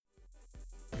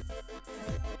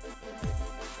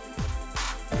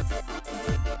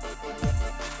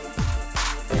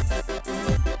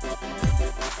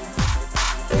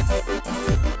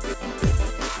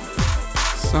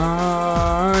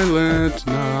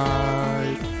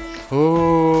night,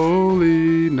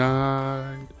 holy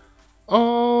night.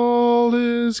 All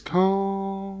is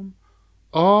calm,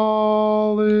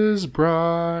 all is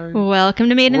bright. Welcome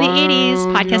to Made in the 80s,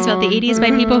 podcast about the 80s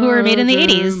by people who were made in the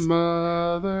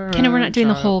 80s. Ken, we're not doing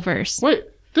the whole verse. Wait,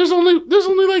 there's only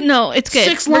like no, it's good.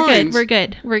 6 we're lines.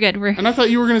 good. We're good. And I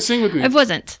thought you were going to sing with me. I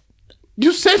wasn't.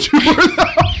 You said you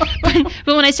were.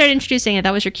 But when I started introducing it,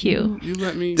 that was your cue. You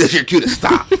let me. This is your cue to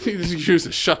stop. This is your cue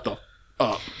to shut the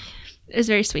up. It was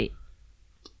very sweet.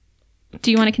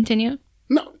 Do you want to continue?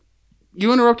 No,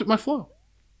 you interrupted my flow.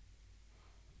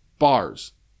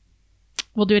 Bars.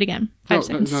 We'll do it again. 5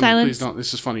 seconds. No, Silence. please don't.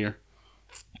 This is funnier.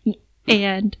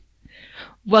 And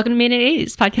welcome to Made in the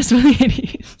 80s, podcast about the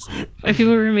 80s. By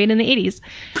people who were made in the 80s.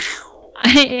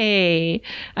 Hey,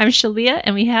 I'm Shalia,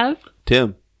 and we have...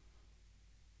 Tim.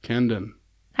 Kendon.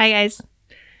 Hi, guys.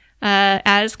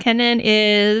 As Kendon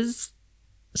is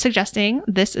suggesting,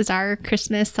 this is our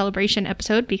Christmas celebration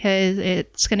episode because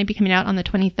it's going to be coming out on the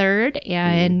 23rd,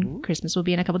 and Christmas will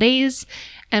be in a couple days,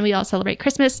 and we all celebrate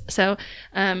Christmas. So,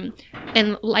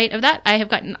 in light of that, I have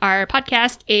gotten our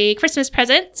podcast a Christmas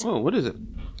present. Oh, what is it?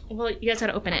 Well, you guys got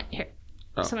to open it. Here.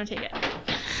 Oh. Someone take it.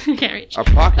 I can't reach. Our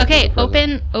podcast. Okay,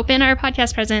 open our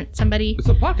podcast present. Somebody. It's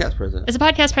a podcast present. It's a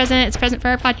podcast present. It's a present for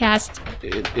our podcast.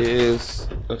 It is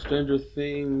a Stranger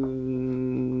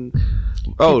Thing.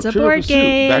 Oh, It's a Trivial board Pursuit,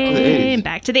 game. Back to the 80s.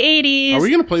 Back to the 80s. Are we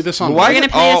going to play this on? Why We're gonna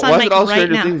play this on why mic is it all right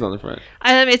Stranger now. Things on the front?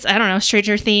 It's, I don't know,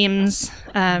 Stranger Things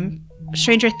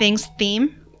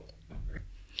theme.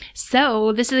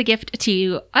 So this is a gift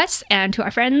to us and to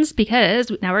our friends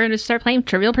because now we're going to start playing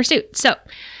Trivial Pursuit. So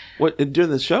What, during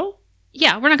the show?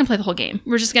 yeah, we're not going to play the whole game.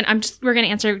 We're going to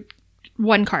answer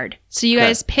one card. So you Okay.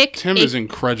 guys pick. Tim is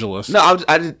incredulous. No,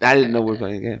 I didn't know we were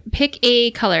playing a game. Pick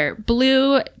a color: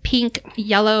 blue, pink,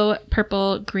 yellow,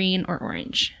 purple, green, or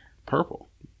orange. Purple.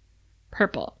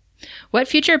 Purple. What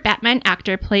future Batman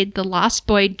actor played the Lost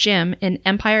Boy Jim in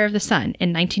Empire of the Sun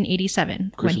in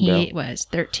 1987 Christian when he Bale. was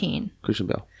 13? Christian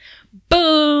Bale.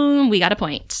 Boom! We got a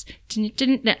point.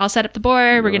 I'll set up the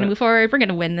board. We're going to Alright. move forward. We're going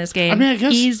to win this game. I mean, I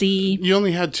guess Easy. you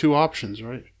only had 2 options,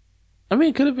 right? I mean,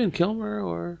 it could have been Kilmer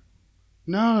or...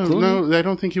 No, I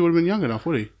don't think he would have been young enough,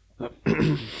 would he?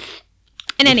 In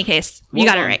any case, you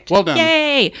Well got it done. right. Well done.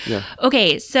 Yay! Yeah.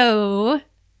 Okay, so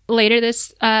later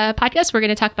this podcast, we're going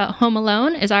to talk about Home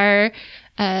Alone as our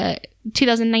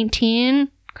 2019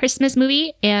 Christmas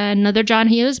movie, and another John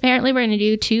Hughes. Apparently, we're going to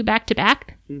do 2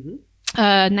 back-to-back.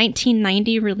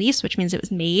 1990 release, which means it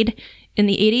was made in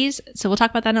the 80s. So we'll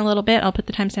talk about that in a little bit. I'll put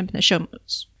the timestamp in the show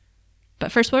notes.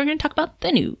 But first, we're going to talk about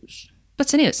the news.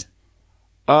 What's the news?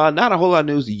 Not a whole lot of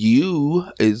news. You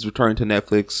is returning to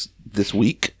Netflix this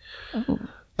week.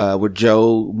 Where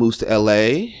Joe moves to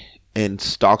LA and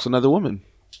stalks another woman.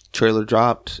 Trailer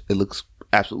dropped. It looks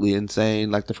absolutely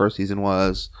insane, like the first season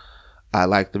was. I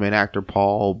like the main actor,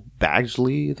 Paul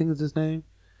Badgley, I think is his name.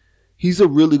 He's a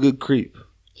really good creep.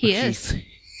 He is.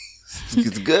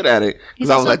 He's good at it. He's Because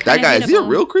I was also like, that kinda guy, is he a hateable.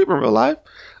 real creep in real life?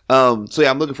 So yeah,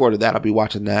 I'm looking forward to that. I'll be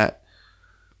watching that.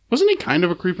 Wasn't he kind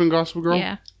of a creep in Gossip Girl?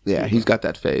 Yeah. Yeah, he's got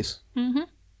that face.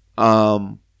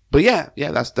 Mm-hmm. But yeah,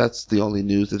 that's the only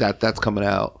news that's coming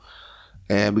out.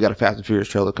 And we got a Fast and Furious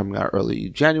trailer coming out early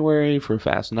January for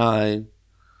Fast 9.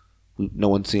 No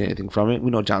one's seen anything from it.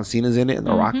 We know John Cena's in it and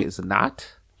The Rock is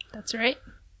not. That's right.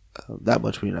 That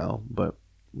much we know. But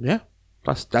yeah,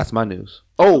 that's my news.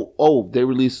 Oh, they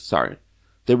released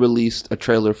a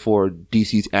trailer for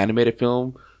DC's animated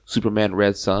film, Superman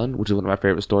Red Sun, which is one of my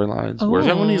favorite storylines. Oh. Is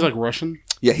that when he's like Russian?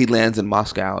 Yeah, he lands in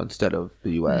Moscow instead of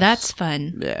the US. That's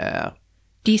fun. Yeah.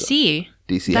 DC.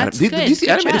 DC, That's the good. DC Good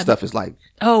animated job. stuff is like,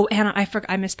 Oh, and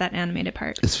I missed that animated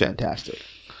part. it's fantastic.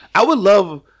 I would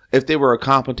love if they were a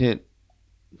competent.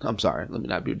 I'm sorry, let me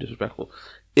not be disrespectful.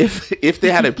 If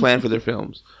they had a plan for their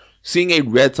films, seeing a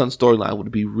Red Sun storyline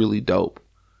would be really dope.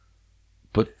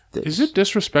 But Is it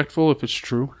disrespectful if it's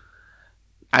true?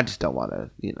 I just don't want to,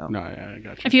 No, yeah, I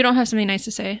got you. If you don't have something nice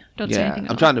to say, don't say Yeah, anything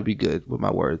I'm else. trying to be good with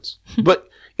my words. But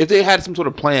if they had some sort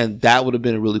of plan, that would have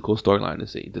been a really cool storyline to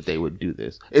see, that they would do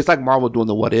this. It's like Marvel doing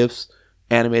the What Ifs,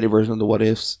 animated version of the What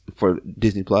Ifs for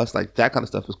Disney Plus. Like, that kind of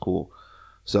stuff is cool.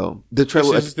 So, the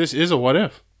trailer... This is a what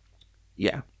if.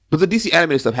 Yeah. But the DC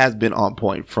animated stuff has been on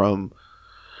point, from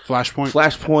Flashpoint.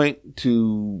 Flashpoint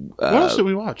to What else did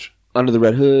we watch? Under the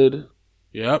Red Hood.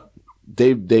 Yep.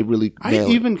 They really I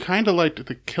nailed even kind of liked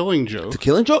The Killing Joke The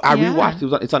Killing Joke. I Yeah. rewatched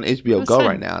it. It's on HBO was Go fun.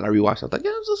 right now, and I rewatched it. I was like,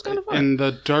 yeah, this is kind of fun. and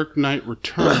The Dark Knight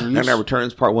Returns. Dark Knight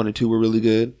Returns Part 1 and 2 were really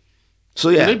good. So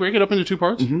yeah, Did they break it up into 2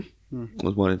 parts? Mm-hmm. it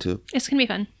was 1 and 2. It's going to be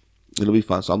fun. It'll be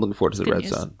fun. So I'm looking forward to the Good Red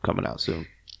news. Sun coming out soon.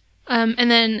 And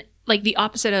then, like, the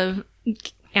opposite of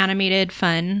animated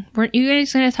fun. Weren't you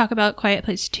guys going to talk about Quiet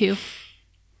Place 2?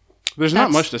 There's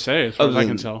not much to say as far as I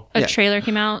can tell. A trailer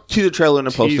came out. See the trailer and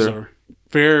the poster. Teaser.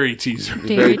 Very teaser.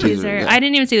 Very teaser. yeah. I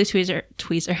didn't even see the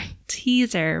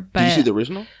teaser, but Did you see the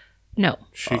original? no.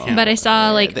 She can't. But I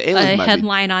saw like the a aliens might be-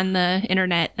 headline on the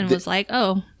internet and was like,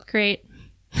 "Oh, great."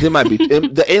 They might be.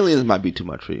 The aliens might be too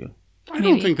much for you. I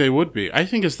don't think they would be. I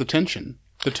think it's the tension.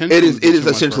 The tension. It is. would be It too is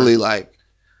much for essentially her. like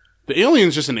the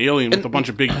alien's just an alien with a bunch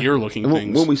of big ear-looking when,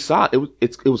 things. when we saw it.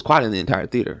 It was quiet in the entire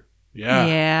theater. yeah.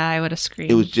 Yeah, I would have screamed.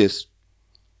 It was just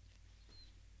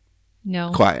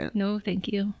no, quiet. no, thank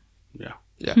you. Yeah.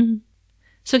 Yeah.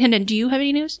 So, Kendon, do you have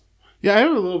any news? Yeah, I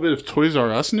have a little bit of Toys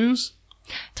R Us news.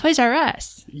 Toys R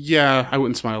Us. Yeah, I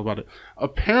wouldn't smile about it.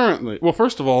 Apparently, well,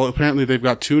 first of all, apparently they've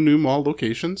got 2 new mall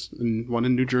locations, one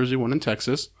in New Jersey, one in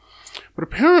Texas. But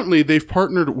apparently they've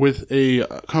partnered with a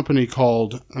company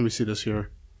called, let me see this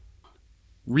here,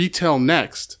 Retail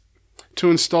Next, to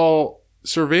install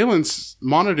surveillance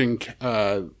monitoring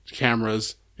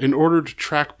cameras in order to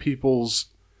track people's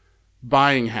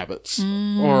buying habits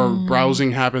or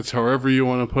browsing habits, however you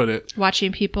want to put it.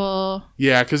 Watching people.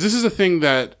 Yeah, because this is a thing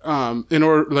that, in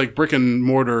order, like brick and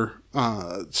mortar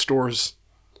stores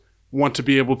want to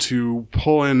be able to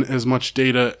pull in as much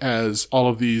data as all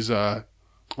of these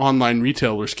online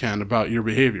retailers can about your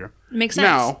behavior. Makes sense.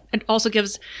 Now- It also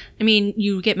gives, I mean,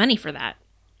 you get money for that.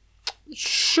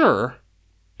 Sure,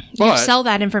 You but sell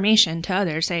that information to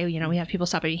others. Say, you know, we have people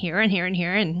stopping here and here and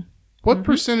here. And what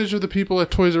percentage of the people at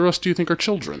Toys R Us do you think are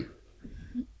children?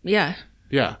 yeah.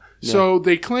 Yeah. So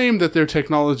they claim that their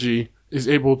technology is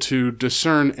able to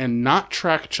discern and not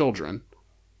track children.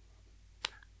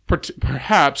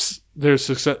 Perhaps they're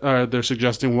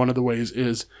suggesting one of the ways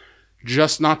is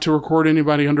just not to record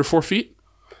anybody under 4 feet.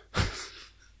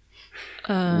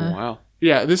 Wow.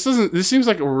 Yeah, this seems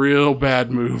like a real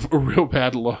bad move, a real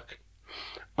bad look.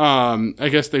 I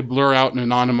guess they blur out and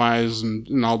anonymize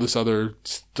and all this other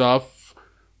stuff.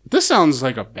 This sounds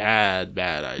like a bad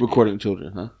idea. Recording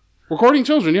children, huh? Recording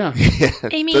children, yeah.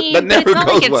 I mean, that but it's never not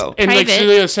goes like it's well. And like private.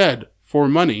 Celia said, for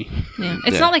money. Yeah.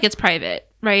 It's not like it's private,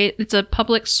 right? It's a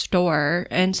public store.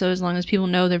 And so as long as people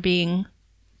know they're being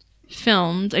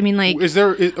filmed, I mean, like, Is there?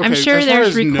 Okay, I'm sure as far there's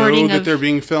as recording know that of they're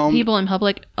being filmed. people in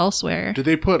public elsewhere. Do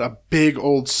they put a big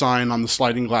old sign on the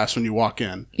sliding glass when you walk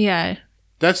in? Yeah.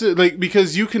 That's it, like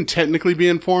because you can technically be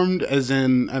informed, as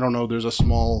in I don't know. There's a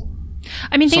small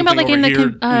I mean, think about something like in over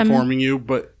the here informing you,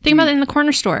 but think about it in the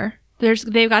corner store.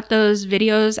 They've got those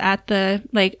videos at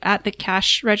the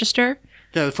cash register.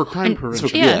 yeah, for crime prevention,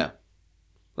 Yeah.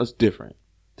 That's different.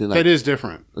 Than like, that is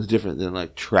different. That's different than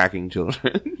like tracking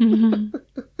children.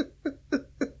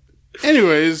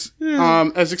 Anyways,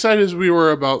 as excited as we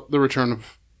were about the return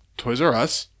of Toys R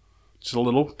Us, just a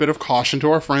little bit of caution to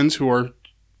our friends who are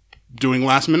doing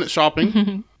last minute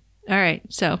shopping. All right.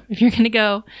 So if you're going to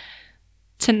go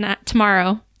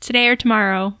tomorrow, today or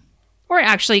tomorrow, or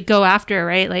actually go after,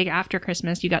 right? Like after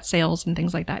Christmas, you got sales and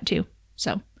things like that too.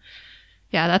 So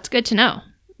yeah, that's good to know.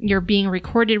 You're being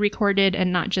recorded,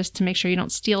 and not just to make sure you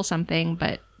don't steal something,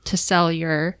 but to sell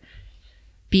your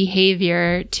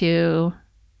behavior to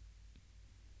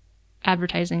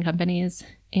advertising companies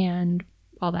and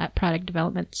all that product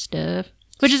development stuff,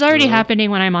 which is already happening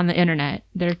when I'm on the internet.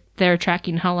 They're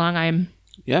tracking how long I'm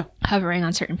Yeah. hovering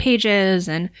on certain pages,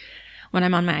 and when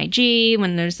I'm on my IG,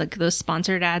 when there's like those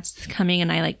sponsored ads coming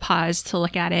and I like pause to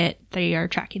look at it, they are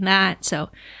tracking that. So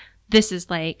this is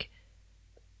like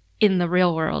in the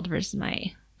real world versus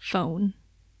my phone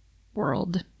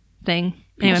world thing.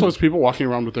 Anyway. Also, it's people walking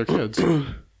around with their kids.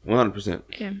 100%.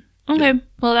 Yeah. Okay.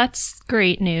 Well, that's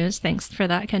great news. Thanks for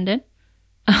that, Kendon.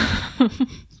 A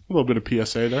little bit of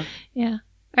PSA there. Yeah.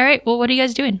 All right. Well, what are you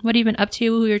guys doing? What have you been up to?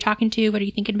 Who you're talking to? What are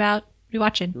you thinking about? What are you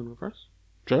watching? You wanna go first?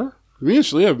 Sure. Me and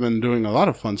Shalia have been doing a lot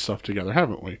of fun stuff together,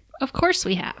 haven't we? Of course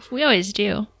we have. We always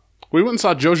do. We went and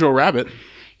saw Jojo Rabbit.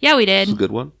 Yeah, we It's a did.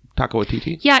 good one. Taco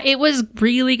Waititi. Yeah, it was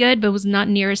really good, but was not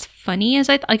near as funny as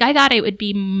I thought it would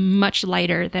be much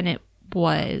lighter than it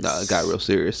was. No, it got real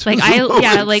serious. Like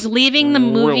like leaving the Real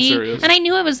movie, serious. and I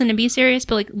knew it was going to be serious,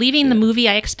 but like leaving the movie,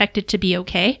 I expected to be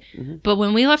okay. But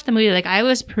when we left the movie, like I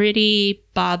was pretty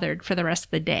bothered for the rest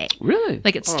of the day. Really?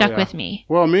 Like it stuck yeah. with me.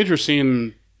 Well, a major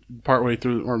scene partway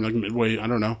through, or like midway, I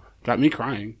don't know, got me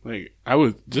crying. Like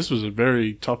this was a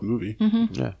very tough movie.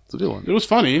 Yeah, it's a good one. It was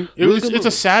funny. It's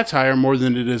a satire more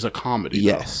than it is a comedy. though.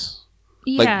 Yes.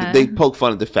 Yeah, Like they poke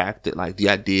fun at the fact that like the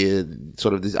idea,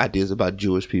 sort of these ideas about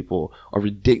Jewish people are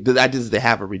ridiculous. The ideas they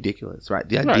have are ridiculous, right?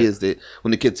 The Right. ideas that when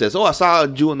the kid says, "Oh, I saw a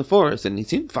Jew in the forest," and he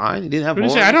seemed fine, he didn't have But you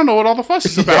horns. say, I don't know what all the fuss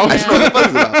is about. That's what the fuss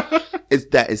is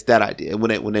about. It's that idea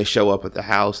when they show up at the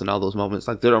house and all those moments.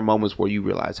 Like there are moments where you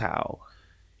realize how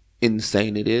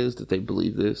insane it is that they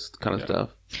believe this kind of stuff.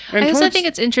 And I also towards- think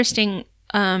it's interesting,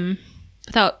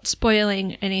 without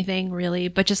spoiling anything really,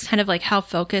 but just kind of like how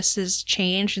focus has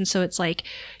changed. And so it's like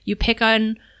you pick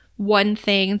on one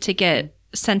thing to get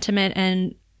sentiment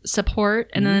and support.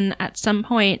 And then at some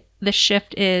point, the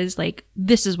shift is like,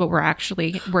 this is what we're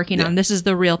actually working on. This is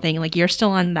the real thing. Like, you're still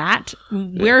on that.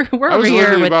 We're over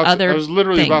here with other I was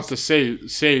literally things. about to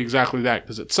say exactly that,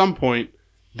 because at some point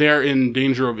they're in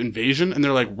danger of invasion, and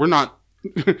they're like, "We're not.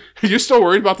 You're still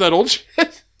worried about that old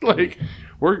shit? Like,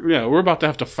 we're about to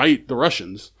have to fight the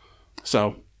Russians."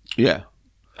 So Yeah.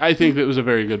 I think that was a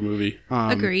very good movie.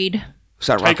 Agreed.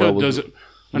 Sam Rockwell Taika does was,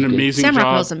 an amazing Sam job.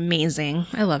 Rockwell's amazing.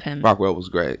 I love him. Rockwell was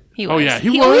great. He Oh, was. yeah,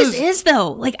 he always was. is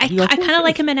though. Like I kind of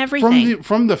like him in everything.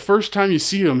 From the first time you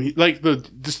see him, like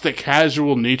just the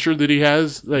casual nature that he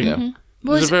has, like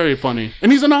Well, it's very funny.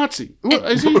 And he's a Nazi.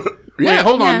 Is he? Wait,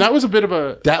 hold on. Yeah. That was a bit of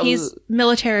a He's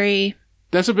military.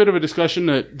 that's a bit of a discussion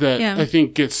that Yeah. I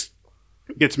think gets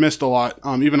missed a lot.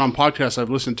 Even on podcasts I've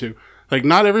listened to. Like,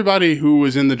 not everybody who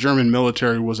was in the German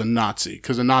military was a Nazi,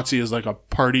 because a Nazi is like a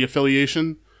party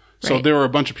affiliation. So Right. there were a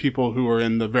bunch of people who were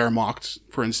in the Wehrmacht,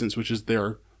 for instance, which is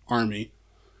their army.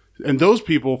 And those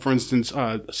people, for instance,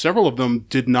 several of them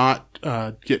did not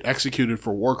get executed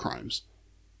for war crimes.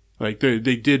 Like, they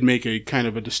did make a kind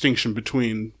of a distinction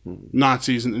between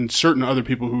Nazis and certain other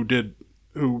people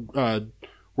who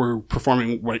were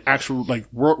performing like actual like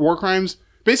war crimes.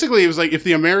 Basically, it was like if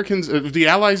the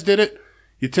Allies did it,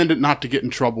 you tended not to get in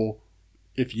trouble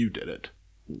if you did it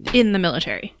In the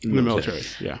military. in the military.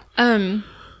 Yeah.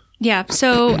 Yeah.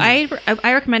 So I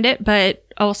recommend it, but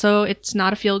also it's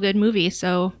not a feel good movie,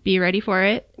 so be ready for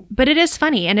it. But it is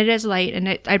funny and it is light, and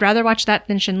I'd rather watch that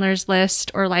than Schindler's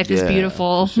List or Life is Yeah,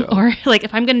 Beautiful, for sure. or like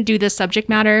if I'm going to do this subject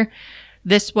matter,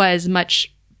 this was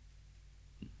much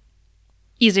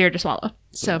easier to swallow.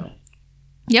 So,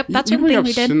 yep, that's you one bring thing up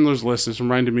we did. Schindler's List. It's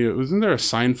reminded me. Wasn't there a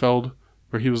Seinfeld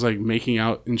where he was like making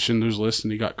out in Schindler's List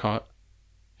and he got caught?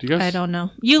 Do you guys? I don't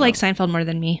know. You like Seinfeld more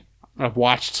than me. I've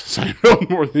watched Seinfeld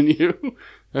more than you.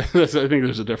 I think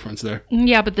there's a difference there.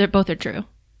 Yeah, but both are true.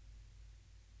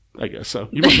 I guess so.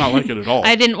 You must not like it at all.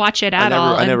 I didn't watch it at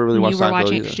all. I never really and watched you were Seinfeld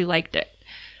watching it either. because you liked it.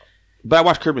 But I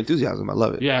watched Curb Enthusiasm. I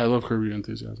love it. Yeah, I love Curb Your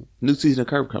Enthusiasm. New season of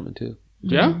Curb coming too.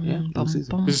 Yeah? Yeah, new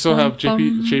season. Does it still have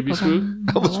JB Smooth?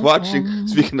 I was watching.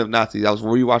 Speaking of Nazis, I was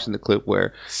rewatching the clip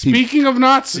where Speaking of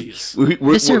Nazis.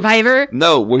 The Survivor.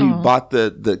 No, where he bought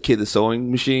the kid the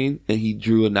sewing machine and he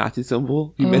drew a Nazi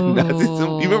symbol. He made a Nazi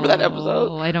symbol. You remember that episode?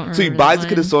 Oh, I don't remember. So he buys that the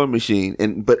kid a one. sewing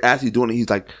machine, but as he's doing it, he's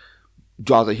like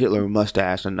draws a Hitler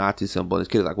mustache and a Nazi symbol. And his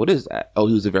kid's like, "What is that?" Oh,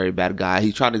 he was a very bad guy.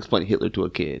 He's trying to explain Hitler to a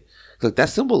kid. He's like, "That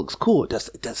symbol looks cool. It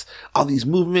does all these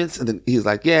movements." And then he's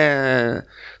like, "Yeah."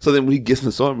 So then when he gets in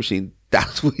the sewing machine,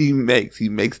 that's what he makes. He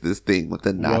makes this thing with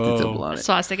the Nazi Whoa. symbol on it.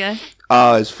 Swastika.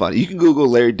 Oh, it's funny. You can Google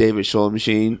Larry David sewing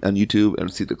machine on YouTube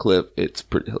and see the clip. It's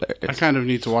pretty I hilarious. kind of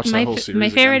need to watch that whole series. My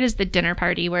favorite again. is the dinner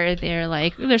party where they're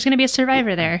like, "Ooh, there's going to be a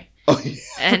survivor there." Oh, yeah.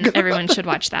 And everyone should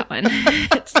watch that one.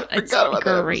 It's forgot about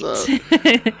that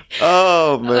great.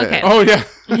 Oh, man. Okay. Oh, yeah.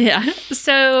 Yeah.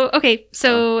 So, okay.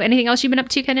 So, anything else you've been up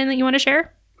to, Kenan, that you want to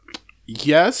share?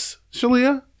 Yes,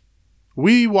 Shalia?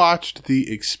 We watched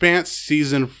The Expanse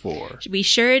Season 4. We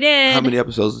sure did. How many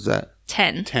episodes is that?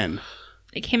 10. 10.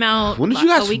 It came out When did you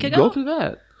guys a week go ago. through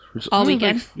that? All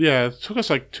weekend. Yeah, it took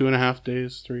us like 2.5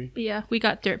 days, 3. But yeah, we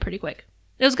got through it pretty quick.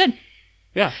 It was good.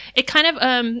 Yeah. It kind of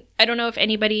I don't know if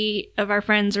anybody of our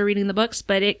friends are reading the books,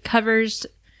 but it covers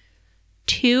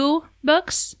 2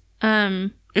 books.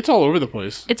 It's all over the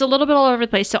place. It's a little bit all over the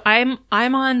place. So I'm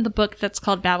on the book that's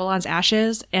called Babylon's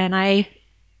Ashes, and I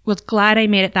was glad I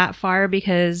made it that far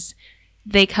because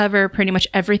they cover pretty much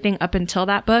everything up until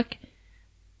that book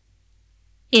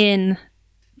in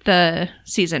the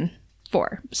season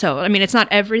 4. So I mean, it's not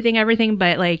everything,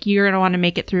 but like you're gonna want to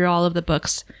make it through all of the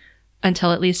books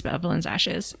until at least Babylon's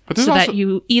Ashes, But so there's that also-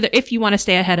 you if you want to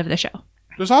stay ahead of the show.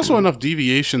 There's also enough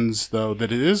deviations, though,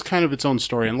 that it is kind of its own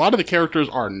story. And a lot of the characters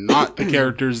are not the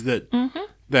characters that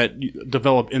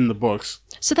develop in the books.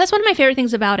 So that's one of my favorite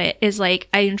things about it is like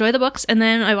I enjoy the books and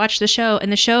then I watch the show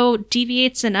and the show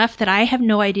deviates enough that I have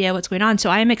no idea what's going on. So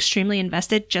I am extremely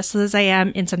invested just as I am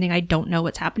in something I don't know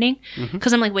what's happening.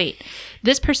 Because I'm like, wait,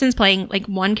 this person's playing like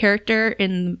one character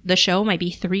in the show might be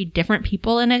 3 different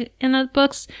people in the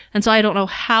books. And so I don't know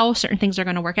how certain things are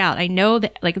going to work out. I know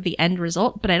that like the end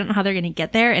result, but I don't know how they're going to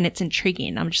get there. And it's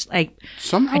intriguing. I'm just like,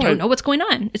 Somehow I don't know what's going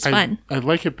on. It's fun. I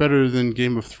like it better than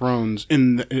Game of Thrones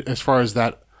as far as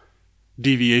that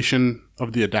deviation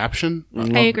of the adaptation.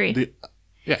 I agree. The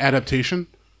adaptation.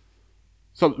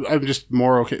 So I'm just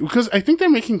more okay because I think they're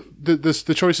making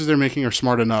the choices they're making are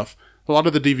smart enough. a lot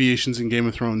of the deviations in Game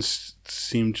of Thrones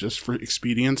seemed just for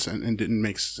expedience and didn't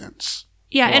make sense.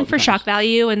 Yeah, and for shock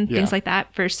value and Yeah. things like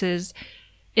that. Versus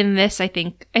in this, I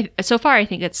think so far I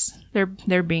think it's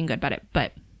they're being good about it,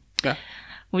 but Yeah.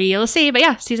 we'll see. But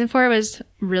yeah, season 4 was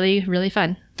really really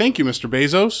fun. Thank you, Mr.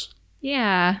 Bezos.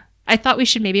 Yeah, I thought we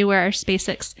should maybe wear our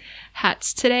SpaceX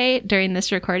hats today during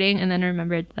this recording, and then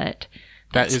remembered that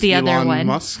That it's is the Elon other one.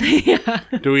 Musk. Yeah.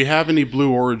 Do we have any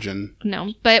Blue Origin?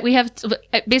 No, but we have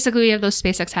basically we have those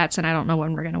SpaceX hats, and I don't know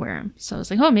when we're gonna wear them. So I was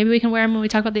like, oh, maybe we can wear them when we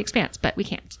talk about The Expanse, but we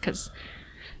can't because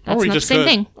that's we not the just same could.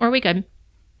 thing. Or we could.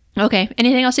 Okay.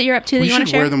 Anything else that you're up to that We you want to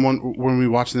should share? wear them when we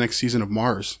watch the next season of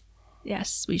Mars.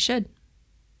 Yes, we should.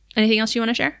 Anything else you want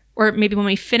to share, or maybe when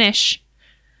we finish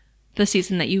the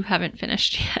season that you haven't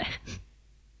finished yet?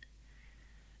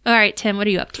 All right, Tim, what are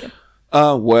you up to?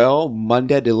 Well,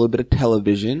 Monday I did a little bit of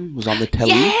television. Was on the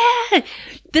telly. Yeah,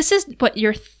 this is what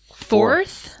your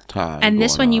fourth, Time and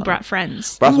this going one you on. brought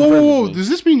friends. Brought some Whoa, friends whoa, with me. does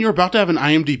this mean you're about to have an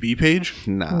IMDb page?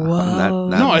 Nah, Whoa. I'm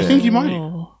not No, I there. think you might.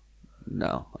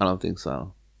 No, I don't think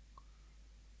so.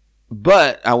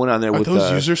 But I went on there Are with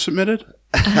those users submitted?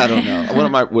 I don't know. I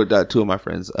went on with two of my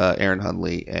friends, Aaron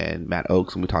Hunley and Matt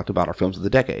Oakes, and we talked about our films of the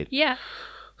decade. Yeah.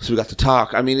 So we got to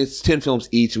talk. I mean, it's 10 films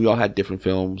each. We all had different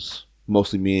films.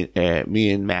 Mostly me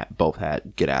and Matt both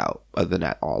had Get Out. Other than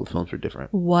that, all the films were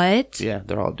different. What? Yeah,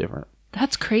 they're all different.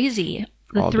 That's crazy.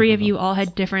 The All three of different you all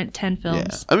had different 10 Yeah,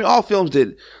 films. I mean, all films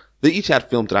did. They each had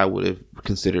films that I would have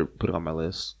considered putting on my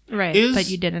list. Right. Is- But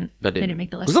you didn't. But They didn't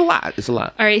make the list. It's a lot. It's a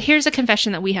lot. All right, here's a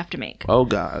confession that we have to make. Oh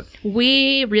God.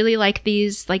 We really like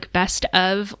these like best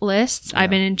of lists.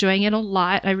 I've been enjoying it a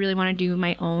lot. I really want to do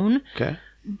my own, Okay.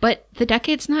 but the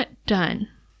decade's not done.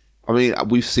 I mean,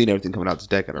 we've seen everything coming out this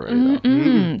decade already.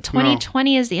 Though.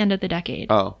 2020 is the end of the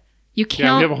decade. Oh. You Yeah,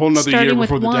 count we have a whole nother year starting with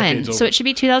before the one, decade's over. so it should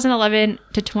be 2011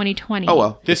 to 2020. Oh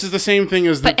well. This is the same thing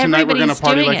as But Tonight We're Gonna everybody's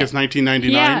Party doing Like it. It's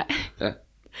 1999. Yeah,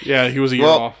 Yeah, he was a year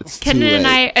Well, off. it's too Kenan and late.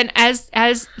 I, and as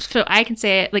so I can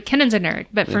say it, like Kenan's a nerd,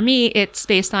 but for me, it's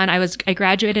based on I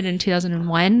graduated in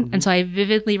 2001, and so I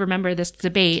vividly remember this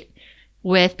debate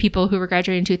with people who were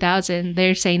graduating in 2000.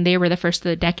 They're saying they were the first of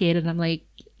the decade, and I'm like,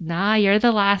 nah, you're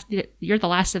the last. You're the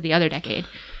last of the other decade.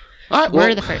 All right,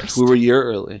 We're the first. We were a year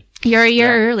early. You're a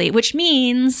year early, which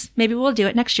means maybe we'll do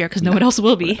it next year because no one else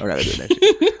will be. We're not gonna do it next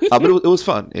year. But it was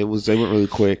fun. They went really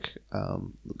quick.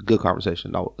 Good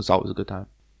conversation. It's always a good time.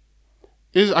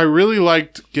 I really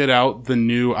liked Get Out, the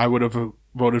new. I would have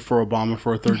voted for Obama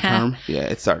for a third Yeah. term. Yeah,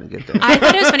 it's starting to get there. I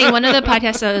thought it was funny. One of the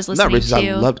podcasts I was Not listening racist.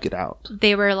 I to, loved Get Out.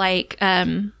 they were like,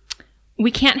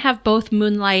 we can't have both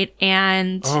Moonlight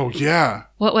and Oh yeah,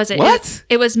 what was it? What?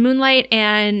 It was Moonlight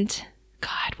and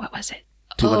God, what was it?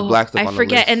 Too much black stuff I on the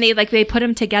forget. list. And they put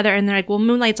them together, and they're like, "Well,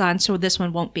 Moonlight's on, so this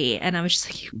one won't be." And I was just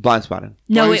like, Blind Spotting.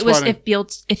 "No, Blind it was Spotting. if Beale.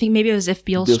 I think maybe it was if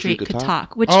Beale Street could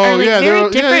talk, which oh are like yeah,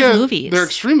 very different movies. They're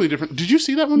extremely different. Did you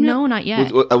see that one? No, not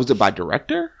yet. Was it by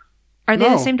director? Are they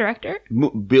No. the same director?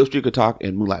 Bill Street Could Talk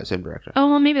and Moonlight, same director. Oh,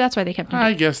 well, maybe that's why they kept them.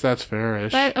 I guess that's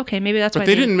fairish. But okay, maybe that's why But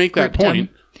they didn't make that grouped them. point.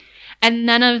 And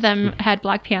none of them had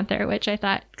Black Panther, which I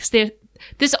thought because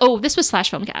this was Slash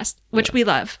Filmcast, which we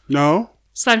love. No,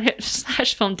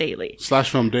 Slash Film Daily.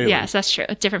 Slash Film Daily. Yes, that's true.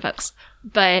 Different folks.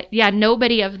 But yeah,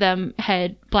 nobody of them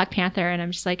had Black Panther. And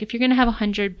I'm just like, if you're going to have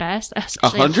 100 best,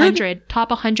 especially 100? top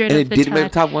 100 And of it the didn't make time,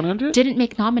 the top 100? didn't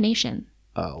make nomination.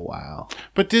 Oh, wow.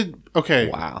 But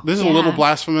Wow. This is a Yeah. little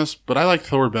blasphemous, but I like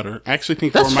Thor better. I actually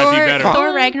think That's Thor might be Thor, better.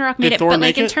 Thor Ragnarok made Did it, Thor but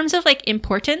make like in it? terms of like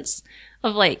importance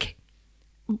of like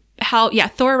how, yeah,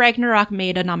 Thor Ragnarok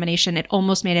made a nomination. It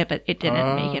almost made it, but it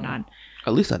didn't make it on.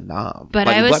 At least a nom. But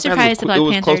I was Black Panther surprised that Black It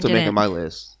was Panther close to didn't. making my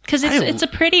list. Because it's a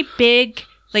pretty big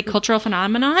like cultural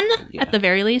phenomenon at the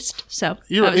very least. So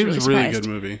You're, I was it really was a really surprised. good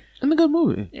movie. And a good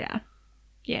movie. Yeah.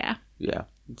 Yeah. Yeah.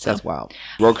 That's wild.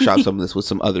 Workshop some of this with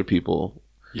some other people.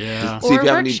 Yeah. Or if you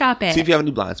have workshop it. See if you have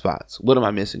any blind spots. What am I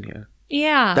missing here?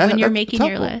 Yeah. That- when you're that's making your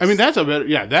helpful. list. I mean,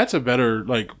 that's a better,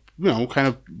 like, kind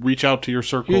of reach out to your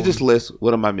circle. You just list,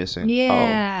 what am I missing? Oh,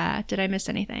 yeah. Did I miss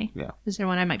anything? Yeah. Is there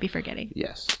one I might be forgetting?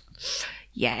 yes.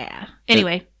 Yeah.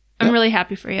 Anyway, I'm really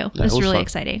happy for you. Yeah, It's it was really fun.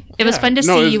 exciting. It was fun to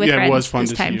see you with friends it was fun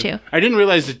this to time see you. too. I didn't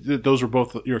realize that those were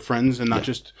both your friends and not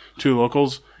just two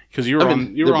locals, because you were I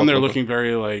mean, you were they're on there both looking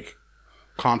very like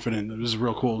confident. It was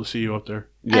real cool to see you up there.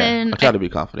 Yeah. And I try to be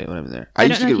confident when I'm there. I I don't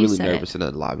used to know get if you really said it. nervous in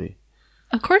the lobby.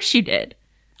 Of course you did.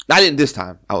 I didn't this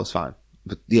time. I was fine.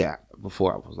 But yeah,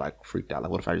 before I was like freaked out.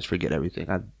 Like, what if I just forget everything?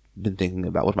 I've been thinking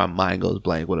about what if my mind goes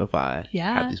blank. What if I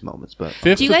Yeah. have these moments? But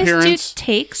Fifth Do you guys appearance. do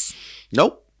takes?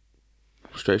 nope.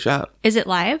 Straight shot. Is it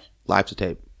live? Live to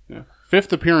tape. Yeah.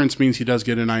 Fifth appearance means he does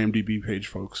get an IMDb page,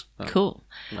 folks. Cool.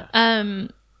 Yeah.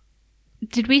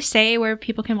 Did we say where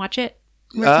people can watch it?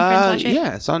 Where can friends watch it?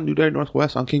 Yeah, it's on New Day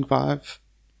Northwest on King 5.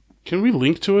 Can we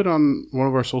link to it on one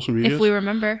of our social media? If we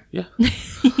remember. Yeah.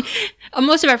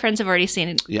 Most of our friends have already seen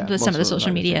it, Yeah, some of the most of them social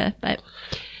have media, but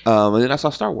And then I saw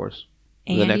Star Wars.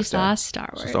 and the you next saw day. Star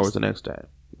Wars. So Star Wars the next day,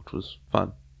 which was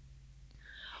fun.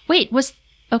 Wait,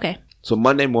 okay. So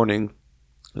Monday morning,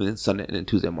 and then Sunday, and then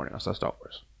Tuesday morning, I saw Star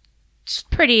Wars. It's a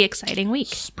pretty exciting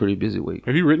week. It's a pretty busy week.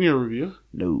 Have you written your review?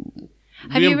 No.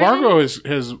 Have The you embargo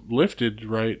has lifted,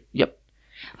 right? Yep.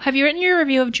 Have you written your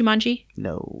review of Jumanji?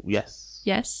 No. Yes.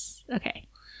 Yes. Okay.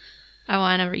 I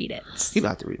want to read it. You don't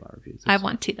have to read my reviews. I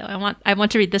want to though. I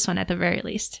want to read this one at the very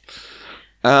least.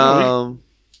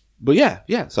 But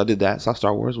yeah. So I did that. Saw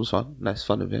Star Wars. It was fun. Nice,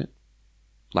 fun event.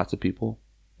 Lots of people.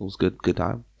 It was good. Good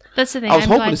time. That's the thing. I was I'm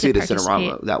hoping glad to see it at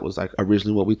participate. Cinerama. That was like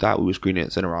originally what we thought. We were screening at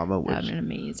Cinerama. That would Which, have been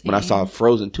amazing. when I saw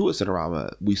Frozen 2 at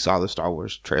Cinerama, we saw the Star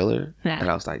Wars trailer, Yeah. and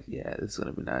I was like, "Yeah, this is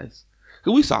gonna be nice."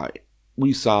 'Cause we saw it.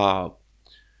 We saw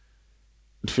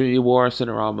Infinity War at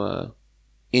Cinerama,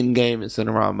 Endgame at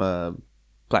Cinerama,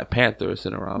 Black Panther at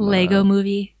Cinerama, Lego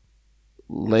movie.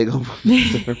 Lego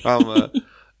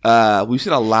Cinerama. We've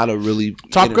seen a lot of really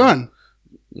Top Gun.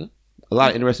 a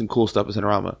lot of interesting, cool stuff at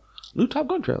Cinerama. New Top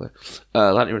Gun trailer.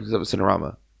 A lot of interesting stuff at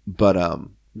Cinerama, but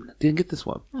didn't get this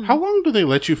one. How long do they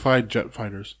let you fight jet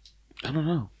fighters? I don't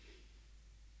know.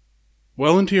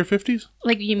 Well into your 50s?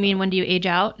 Like, you mean when do you age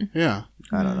out? Yeah.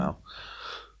 I don't know.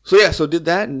 So did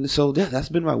that, and so that's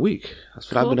been my week.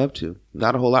 That's what I've Cool. been up to.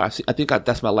 Not a whole lot. I think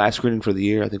that's my last screening for the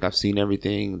year. I think I've seen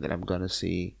everything that I'm gonna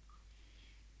see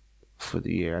for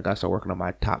the year. I gotta start working on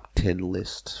my top 10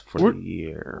 list for the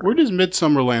year. Where does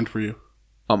Midsummer land for you?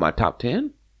 On my top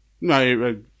 10, No,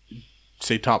 I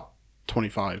say top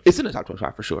 25. it's in the top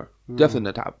 25 for sure. Definitely in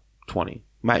the top 20.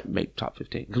 Might make top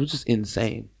 15. It was just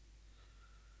insane.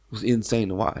 It was insane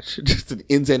to watch. Just an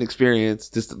insane experience.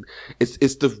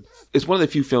 It's one of the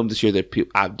few films this year that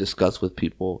I've discussed with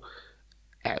people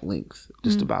at length,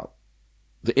 just about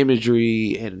the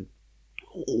imagery and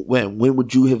when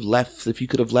would you have left if you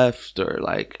could have left, or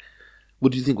like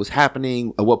what do you think was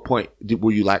happening? At what point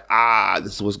were you like,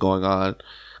 this is what's going on?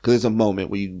 Because there's a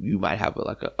moment where you might have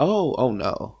oh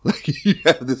no, like you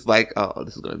have this like, oh,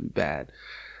 this is gonna be bad.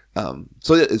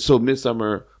 So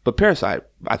Midsummer, but Parasite,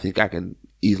 I think I can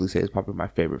easily say is probably my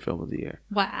favorite film of the year.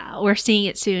 Wow, we're seeing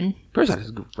it soon. Parasite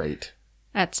is great.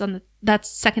 That's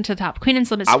second to the top. Queen and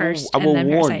Slim is I first, will and then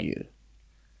warn Parasite. you.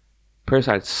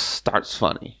 Parasite starts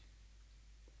funny,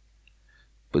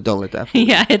 but don't let that fool you.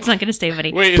 Yeah, it's not going to stay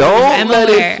funny. Wait, Don't I'm let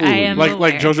aware. it fool I you. am like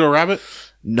aware. Jojo Rabbit?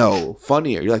 No,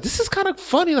 funnier. You're like, this is kind of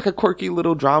funny, like a quirky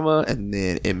little drama, and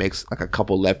then it makes like a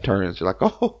couple left turns. You're like,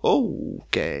 oh,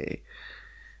 okay.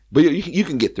 But you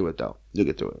can get through it though. You'll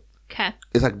get through it. Okay.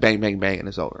 It's like bang, bang, bang, and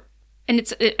it's over. And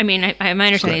my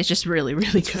understanding is just really,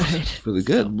 really good. It's really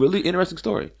good. Really interesting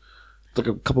story. It's like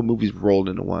a couple movies rolled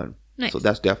into one. Nice. So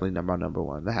that's definitely my number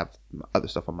one. I have other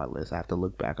stuff on my list. I have to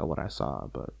look back on what I saw,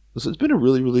 but it's been a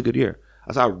really, really good year.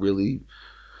 I saw a really,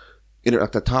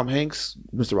 like the Tom Hanks,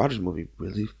 Mr. Rogers movie,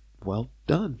 really well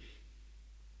done.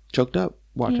 Choked up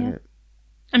watching Yeah. it.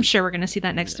 I'm sure we're going to see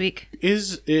that next week.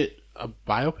 Is it a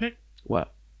biopic?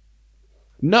 What?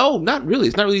 No, not really.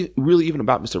 It's not really even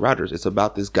about Mr. Rogers. It's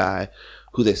about this guy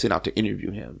who they sent out to interview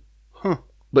him. Huh.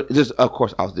 But there's, of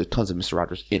course, there's tons of Mr.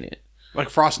 Rogers in it. Like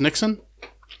Frost Nixon?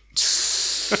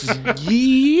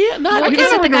 Yeah, not Well, I is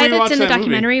kinda it the guy wanna that's in the rewatch that movie.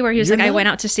 documentary where he was You're like, I not- went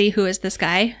out to see who is this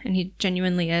guy, and he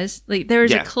genuinely is. Like, there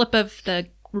was Yeah. a clip of the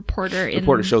reporter in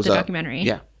Reporter shows the up. documentary.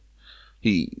 Yeah.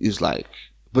 He is like,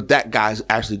 but that guy's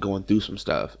actually going through some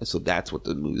stuff. And so that's what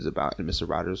the movie's about. And Mr.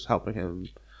 Rogers helping him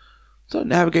to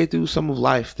navigate through some of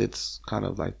life that's kind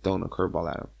of like throwing a curveball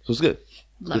at him. So it's good.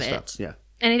 Love Good it. stuff. Yeah.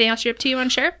 Anything else you're up to you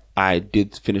want to share? I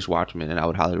did finish Watchmen, and I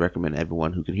would highly recommend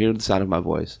everyone who can hear the sound of my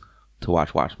voice to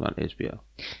watch Watchmen on HBO.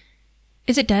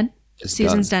 Is it done? It's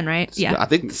Season's done, right? It's Yeah. done. I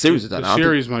think the series is done. The I don't think-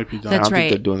 series might be done. That's don't think right.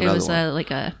 they're doing It another was one.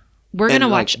 we're going to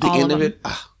and, watch the all end of them. it.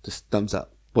 Just thumbs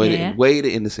up. Way Yeah.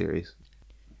 to end the series.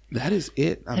 That is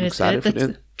it. I'm That is excited it. for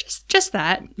That's it. just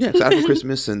that. Yeah, excited for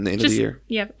Christmas and the end of Just the year.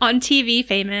 yeah, on TV,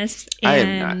 famous, I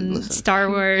am not- and listen. Star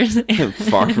Wars. I'm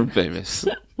far from famous.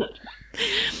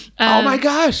 Oh my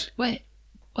gosh! What?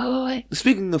 What?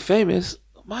 Speaking of famous,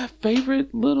 my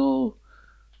favorite little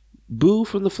boo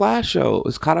from the Flash show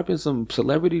is caught up in some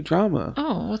celebrity drama.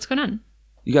 Oh, what's going on?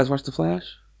 You guys watch the Flash?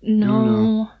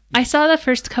 No. I saw the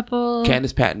first couple.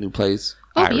 Candace Patton, who plays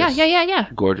Oh, Iris. yeah.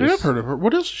 Gorgeous. I've heard of her.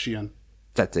 What else is she in?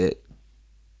 That's it.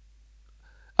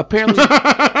 Apparently,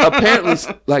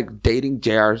 like dating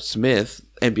J.R. Smith,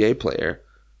 NBA player,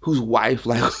 whose wife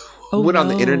went on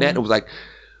the no. internet and was like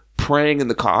praying in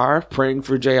the car, praying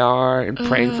for J.R. and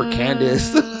praying for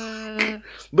Candace.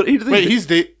 But here's the thing. Wait, he's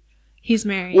He's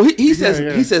married. Well, he says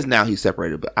Yeah. he says now he's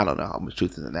separated, but I don't know how much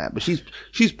truth is in that. But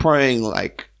she's praying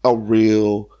like a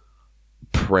real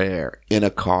prayer in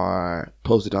a car,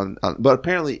 posted on. But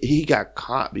apparently he got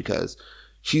caught because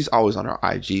she's always on her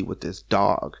IG with this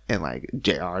dog, and like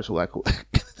JR's like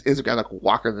Instagram like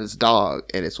walking this dog,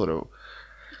 and it's sort of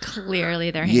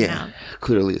Clearly they're hanging out.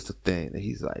 clearly it's the thing that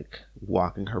he's like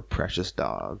walking her precious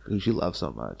dog who she loves so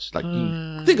much. Like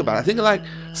you think about it, think of like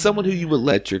someone who you would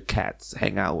let your cats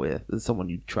hang out with, is someone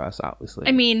you trust, obviously.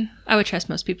 I mean, I would trust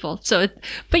most people. So,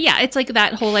 but yeah, it's like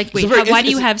that whole like, wait, It's a very- why do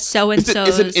you have so and so?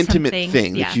 It's an intimate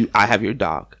thing Yeah. that I have your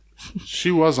dog. She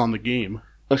was on the game.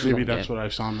 She was Maybe on the that's game. what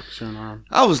I've seen around.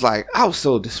 I was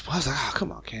so disappointed. I was like, oh,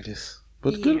 come on, Candace.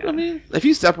 But good, Yeah. I mean, if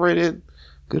he's separated,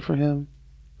 good for him.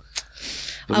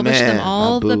 But I'll wish them man,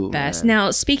 all my the boo, best. man.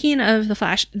 Now, speaking of the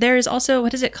Flash, there is also,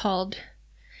 what is it called?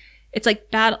 It's like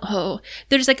battle. Oh,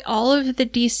 there's like all of the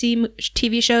DC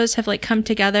TV shows have like come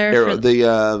together. Arrow, For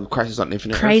the Crisis on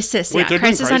Infinite Earths. Crisis, Wait, yeah, they're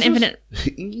doing Crisis on Crisis? Infinite.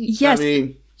 Yes. I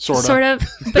mean, Sort of,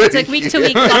 but it's like week to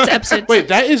week, lots of episodes. Wait,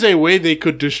 that is a way they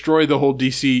could destroy the whole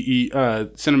DC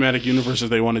cinematic universe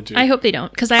if they wanted to. I hope they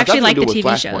don't, because I thought actually they like the would do it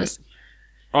TV with shows.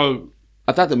 Oh,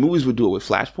 I thought the movies would do it with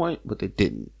Flashpoint, but they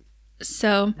didn't.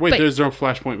 So, wait, but there's no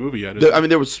Flashpoint movie yet. is there? I mean,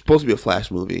 there was supposed to be a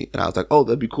Flash movie, and I was like, oh,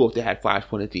 that'd be cool if they had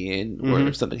Flashpoint at the end, where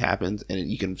if something happens, and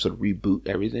you can sort of reboot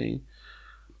everything.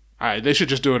 All right, they should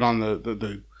just do it on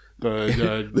the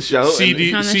The show,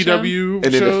 CD, On the CW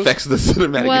And it shows. affects the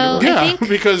cinematic Well, universe. I Yeah, think-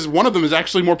 because one of them is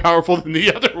actually more powerful than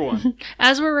the other one.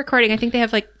 as we're recording, I think they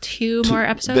have like two more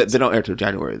episodes. They don't air till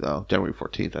January, though. January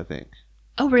 14th, I think.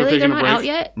 Oh, really? They're taking a not break? out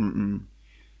yet? Mm-mm.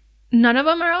 None of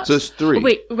them are out? So it's 3. Oh,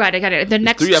 wait, right, I got it. The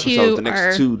next 3 episodes. two The next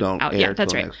are 2 don't out. air Yeah,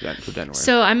 that's till right. till January.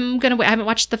 So I'm gonna wait. I haven't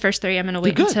watched the first 3. I'm gonna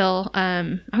wait good. until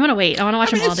I'm gonna wait. I want to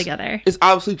watch I mean, them all it's- together. It's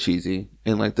obviously cheesy,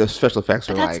 and like the special effects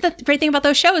are That's like the great thing about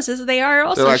those shows is they are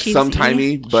also they're like cheesy.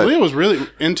 sometimey, but Julia was really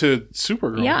into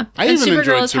Supergirl. Yeah, I and even enjoyed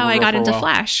Supergirl is how I Supergirl got for a into while.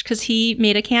 Flash because he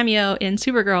made a cameo in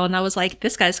Supergirl, and I was like,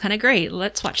 this guy's kind of great.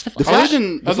 Let's watch the Flash. Flash-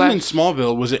 Other than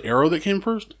Smallville, was it Arrow that came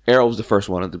first? Arrow was the first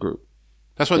one of the group.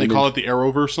 That's why they And call then- it the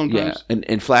Arrowverse sometimes. Yeah,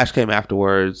 and Flash came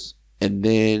afterwards, and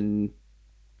then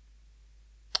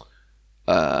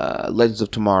Legends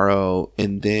of Tomorrow,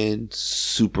 and then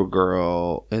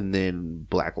Supergirl, and then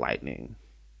Black Lightning.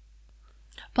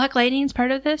 Black Lightning's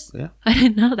part of this. Yeah. I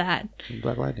didn't know that.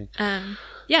 Black Lightning.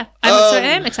 Yeah, so I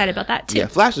am excited about that too. Yeah,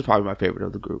 Flash is probably my favorite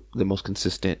of the group. The most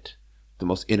consistent, the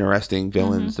most interesting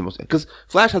villains, the most because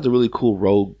Flash has a really cool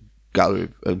rogue gallery.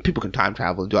 People can time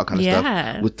travel and do all kind of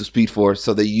Yeah. stuff with the Speed Force,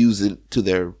 so they use it to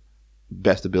their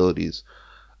best abilities.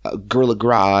 Gorilla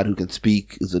Grodd, who can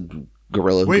speak, is a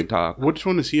gorilla who can Wait, talk. which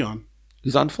one is he on?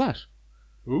 He's on Flash.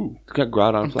 Ooh, He's got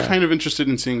Grodd on I'm Flash. kind of interested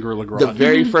in seeing Gorilla Grodd. The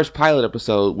very first pilot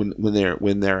episode, when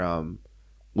the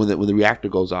reactor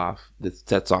goes off, that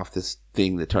sets off this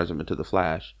thing that turns him into the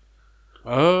Flash.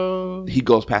 Oh, He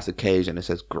goes past a cage and it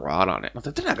says Grodd on it. I was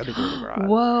like, they're not gonna do Gorilla Grodd.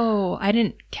 Whoa, I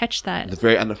didn't catch that. The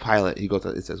very end of pilot, he goes.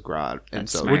 It says Grodd, and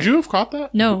That's so smart. would you have caught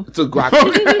that? No, so Grodd.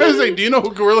 Okay, I was like, do you know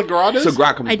who Gorilla Grodd is? So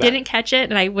Grodd comes I back. didn't catch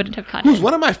it, and I wouldn't have caught Who's it.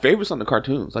 one of my favorites on the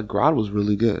cartoons. Like Grodd was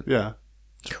really good, Yeah.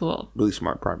 Cool. really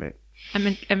smart primate.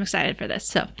 I'm excited for this.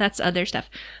 So that's other stuff.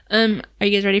 Are you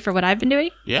guys ready for what I've been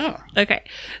doing? Yeah. Okay.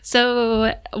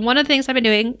 So one of the things I've been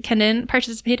doing, Kenan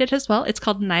participated as well. It's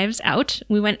called Knives Out.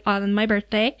 We went on my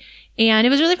birthday, and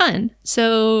it was really fun.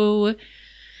 So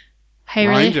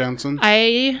Ryan Johnson.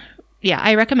 I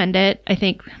recommend it. I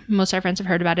think most of our friends have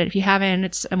heard about it. If you haven't,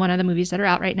 it's one of the movies that are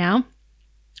out right now.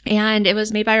 And it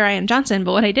was made by Ryan Johnson.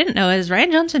 But what I didn't know is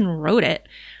Ryan Johnson wrote it.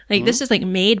 Like this is like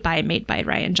made by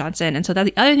Ryan Johnson. And so that's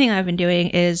the other thing I've been doing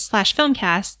is Slash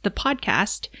Filmcast, the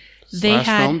podcast. Slash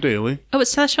Film Daily. Oh,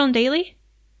 it's Slash Film Daily?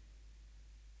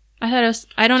 I thought it was,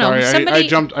 I don't Sorry, know. Somebody,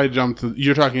 I jumped.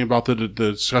 You're talking about the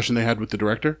discussion they had with the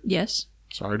director? Yes.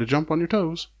 Sorry to jump on your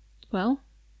toes. Well.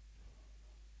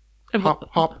 Hop,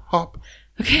 hop, hop.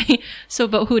 Okay. So,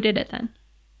 but who did it then?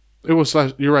 It was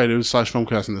Slash. You're right. It was Slash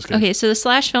Filmcast in this case. Okay, so the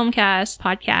Slash Filmcast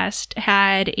podcast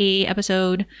had a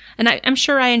episode, and I'm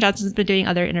sure Ryan Johnson's been doing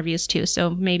other interviews too, so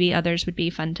maybe others would be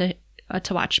fun to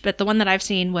watch. But the one that I've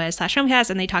seen was Slash Filmcast,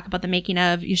 and they talk about the making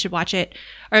of. You should watch it,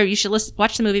 or you should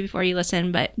watch the movie before you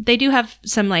listen. But they do have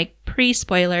some like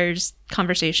pre-spoilers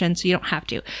conversation, so you don't have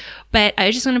to. But I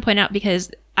was just going to point out because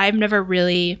I've never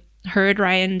really heard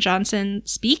Ryan Johnson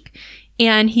speak.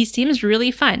 And he seems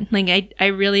really fun. Like I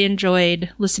really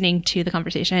enjoyed listening to the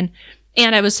conversation.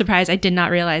 And I was surprised. I did not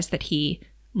realize that he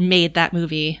made that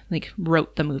movie, like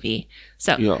wrote the movie.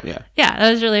 So You know, yeah, yeah,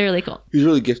 that was really, really cool. he's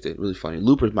really gifted, really funny.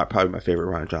 Looper's probably my favorite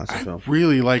Ryan Johnson film.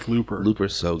 Really like Looper.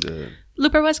 Looper's so good.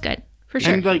 Looper was good, for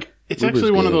sure. And like It's Looper's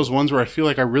actually one of good. those ones where I feel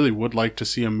like I really would like to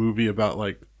see a movie about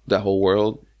like That whole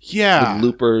world. yeah, With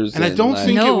loopers. And I don't like,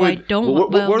 think it No, would- I don't.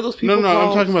 What well, are those people no, called?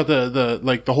 I'm talking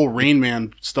about the whole Rain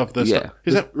Man stuff. Is that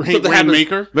Stuff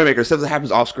Rainmaker? Rainmaker. Stuff that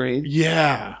happens off screen.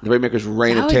 Yeah, The Rainmaker's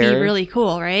Reign that of would Terror. be really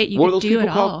cool, right? You What are could those do people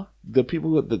it called? all. The people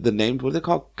with the names, what are they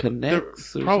called? they're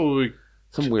Connects? Or probably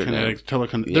some weird name. kinetic,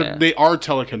 telekinetic. Yeah. They are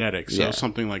telekinetic, so Yeah.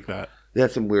 something like that. They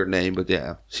had some weird name, but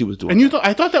yeah, she was doing And that.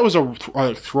 I thought that was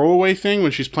a throwaway thing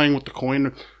when she's playing with the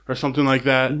coin or something like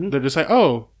that. Mm-hmm. They're just like,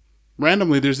 oh,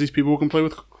 randomly, there's these people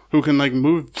who can like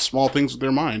move small things with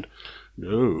their mind.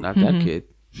 No, Not that kid.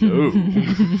 no.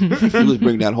 He was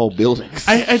bringing down whole buildings.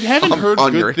 I haven't heard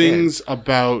on your good things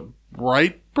about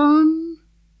Brightburn.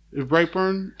 Is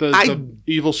Brightburn the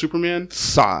evil Superman?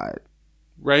 Side.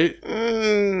 Right?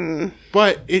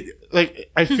 But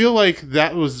I feel like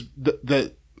that was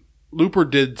that Looper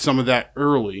did some of that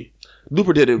early.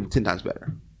 Looper did it 10 times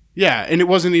better. Yeah, and it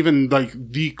wasn't even like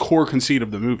the core conceit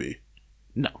of the movie.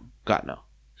 No. God, no.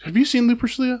 Have you seen Looper,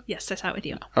 Leah? Yes, I saw it with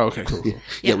you. Oh, okay, cool. Yeah,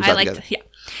 Yeah, we I saw it liked. together. Yeah,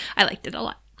 I liked it a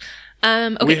lot.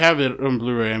 Okay. We have it on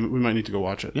Blu-ray, and we might need to go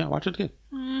watch it. Yeah, watch it again.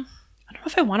 I don't know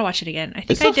if I want to watch it again. I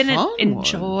think It's I a didn't fun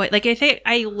enjoy. Like I think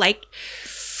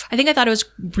I thought it was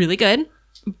really good,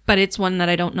 but it's one that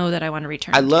I don't know that I want to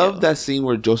return. I love to. that scene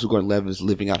where Joseph Gordon-Levitt is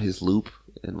living out his loop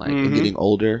and and getting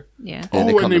older. Yeah. And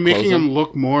they Oh, come and they're to making close him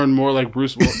look more and more like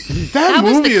Bruce Willis. That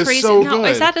was movie the is crazy. so no,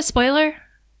 good. is that a spoiler?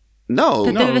 No,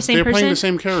 That no, they're the same they're playing person? the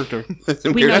same character.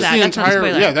 We know That's that. the That's not a entire.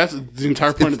 spoiler. Yeah, that's the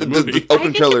entire point of the movie. the I open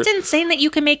think trailer. it's insane that you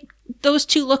can make those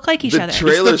two look like each The other.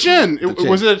 trailer- It's the chin. The chin.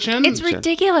 Was it a chin? It's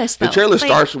ridiculous, though. The trailer Like,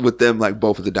 starts with them like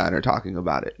both at the diner talking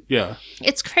about it. Yeah.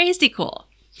 It's crazy cool.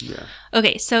 Yeah.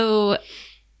 Okay, so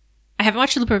I haven't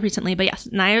watched Looper recently, but yes,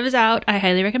 Knives is out. I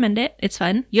highly recommend it. It's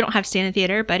fun. You don't have to stay in the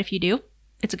theater, but if you do,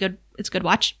 it's a good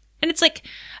watch. And it's like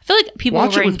I feel like people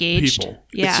Watch it were with engaged. people.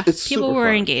 Yeah, It's people super were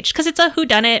fun. engaged because it's a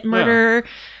whodunit murder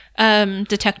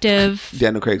detective.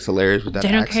 Daniel Craig's hilarious with that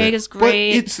Daniel accent. Craig is But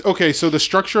great. it's okay. So the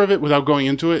structure of it, without going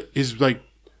into it, is like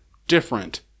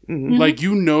different. Mm-hmm. Like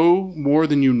you know more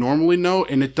than you normally know,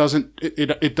 and it doesn't. It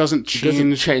doesn't It doesn't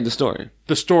change change the story.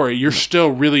 the story. You're still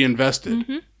really invested.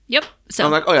 Yep. So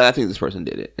I'm like, oh yeah, I think this person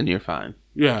did it, and you're fine.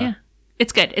 Yeah. Yeah.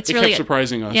 It's good. It's It really kept good.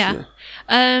 surprising us. Yeah.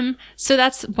 So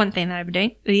that's one thing that I've been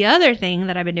doing. The other thing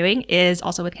that I've been doing is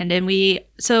also with Kendon.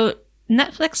 So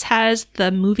Netflix has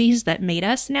the movies that made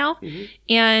us now,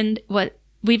 and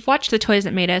we've watched the Toys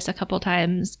That Made Us a couple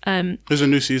times. There's a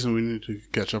new season we need to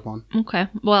catch up on. Okay.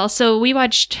 Well, so we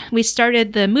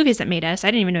started the movies that made us. I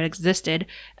didn't even know it existed.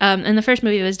 And the first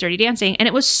movie was Dirty Dancing, and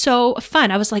it was so fun.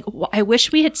 I was like, I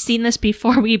wish we had seen this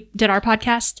before we did our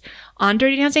podcast on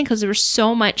Dirty Dancing, because there was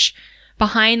so much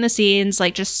behind the scenes,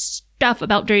 like just stuff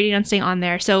about Dirty Dancing on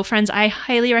there. So friends, I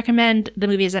highly recommend the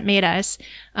movies that made us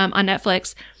on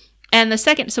Netflix. And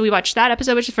so we watched that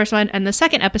episode, which is the first one. And the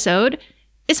second episode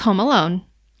is Home Alone.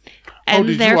 And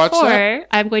did you watch that?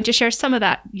 I'm going to share some of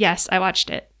that. Yes, I watched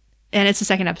it. And it's the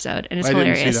second episode, and it's I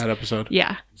hilarious. didn't see that episode.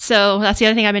 Yeah. So that's the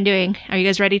other thing I've been doing. Are you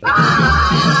guys ready?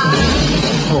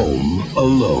 Home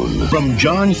Alone. From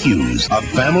John Hughes, a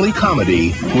family comedy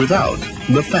without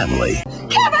the family.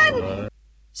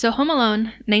 So Home Alone,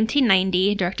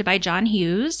 1990, directed by John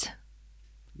Hughes.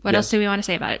 What else do we want to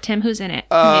say about it? Tim, who's in it?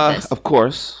 Who made this? Of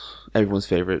course, everyone's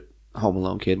favorite Home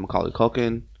Alone kid, Macaulay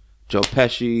Culkin, Joe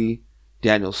Pesci,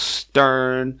 Daniel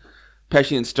Stern.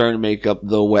 Pesci and Stern make up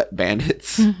the Wet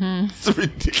Bandits. It's a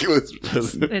ridiculous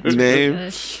It's name.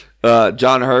 ridiculous.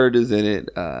 John Hurt is in it.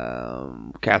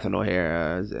 Catherine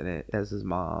O'Hara is in it as his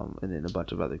mom, and then a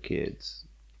bunch of other kids.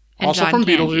 And Also John from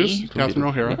Candy. Beetlejuice, Catherine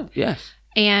O'Hara. Yeah. Yes.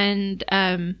 And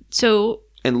so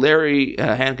And Larry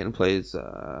Hankin plays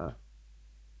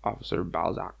Officer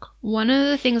Balzac. one of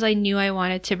the things I knew I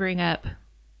wanted to bring up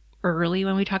early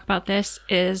when we talk about this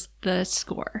is the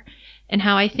score, and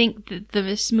how I think that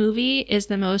this movie is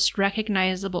the most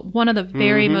recognizable, one of the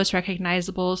very most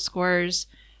recognizable scores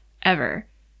ever.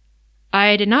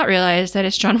 I did not realize that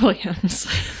it's John Williams.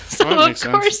 So that of makes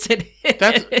sense. course it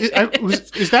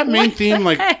is. Is that main What theme the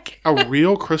like heck? a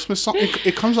real Christmas song?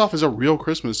 It comes off as a real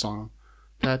Christmas song.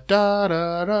 Da da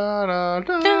da da da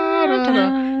da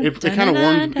da. It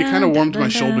kind of warmed my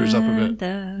shoulders up a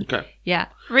bit. Okay. Yeah,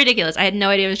 ridiculous. I had no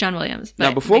idea it was John Williams. But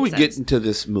Now, before we makes get sense. into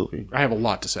this movie, I have a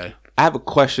lot to say. I have a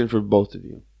question for both of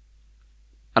you.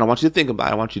 I don't want you to think about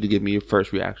it. I want you to give me your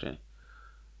first reaction.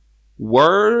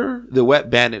 Were the Wet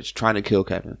Bandits trying to kill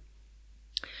Kevin?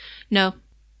 No,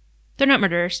 they're not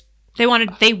murderers. They wanted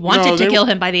No, to kill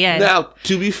him by the end. Now,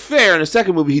 to be fair, in the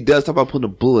second movie, he does talk about putting a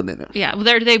bullet in him. Yeah, well,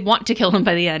 they want to kill him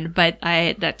by the end, but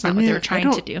that's not what they were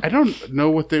trying to do. I don't know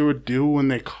what they would do when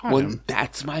they caught Well, him.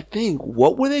 that's my thing.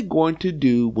 What were they going to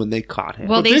do when they caught him?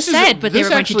 Well, But they this is- said what they this were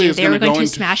going to actually do. is They were gonna going go to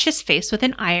into- smash his face with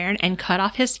an iron and cut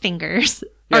off his fingers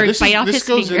Yeah, or this bite off his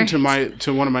goes finger.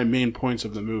 into one of my main points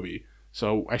of the movie.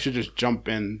 So I should just jump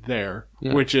in there,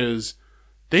 which is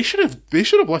they should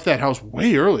have left that house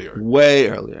way earlier. Way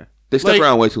earlier. They stuck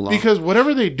around way too long. Because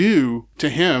whatever they do to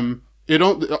him,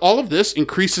 all of this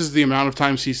increases the amount of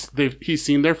times he's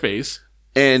seen their face.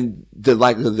 And the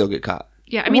likelihood they'll get caught.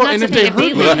 Yeah, I mean, that's the and thing. If they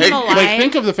hurt leave him, him alive, like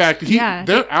think of the fact that Yeah.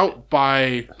 they're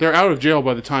out of jail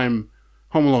by the time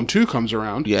Home Alone 2 comes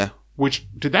around. Yeah. Which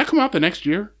did that come out the next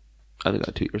year? I think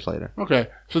 2 years later. Okay,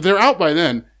 so they're out by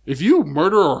then. If you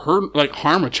murder or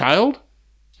harm a child,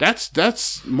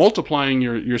 that's multiplying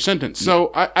your sentence.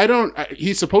 So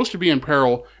he's supposed to be in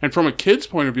peril, and from a kid's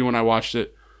point of view, when I watched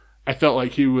it, I felt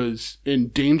like he was in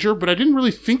danger, but I didn't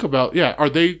really think about, are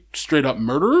they straight up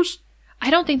murderers? I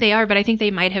don't think they are, but I think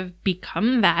they might have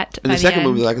become that. In by the second end.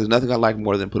 movie, like, there's nothing I like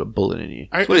more than put a bullet in you.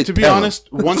 That's what they To be tell him.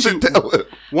 honest, once That's what they tell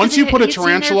him. you put a You've seen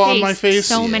their tarantula on my face,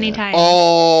 so many times.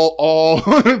 all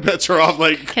bets are off.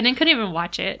 Like, Kenan couldn't even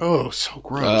watch it. oh, so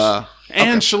gross. Okay.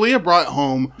 And Shalia brought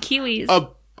home Kiwis.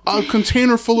 a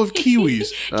container full of kiwis,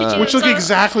 Did you which look so-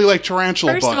 exactly like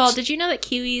tarantula First butts. of all, did you know that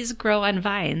kiwis grow on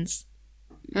vines?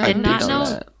 I Did did not know know.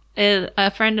 that. A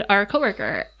friend, our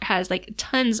coworker, has like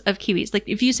tons of kiwis. Like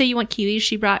if you say you want kiwis,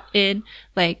 she brought in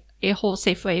like a whole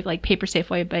Safeway, like paper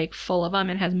Safeway bag full of them,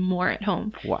 and has more at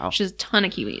home. Wow. She has a ton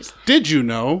of kiwis. Did you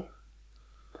know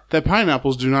that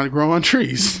pineapples do not grow on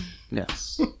trees?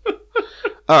 Yes.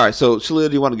 All right, so Shalia,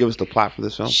 do you want to give us the plot for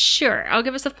this film? Sure, I'll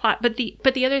give us a plot. But the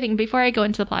other thing, before I go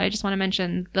into the plot, I just want to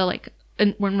mention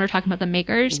when we're talking about the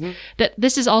makers, that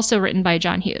this is also written by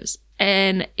John Hughes.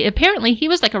 And apparently he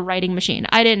was like a writing machine.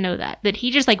 I didn't know that he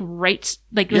just like writes,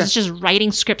 like was just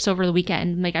writing scripts over the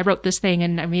weekend. Like I wrote this thing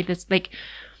and I made this, like,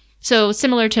 so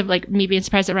similar to like me being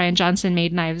surprised that Rian Johnson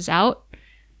made Knives Out,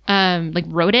 like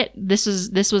wrote it. This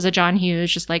was a John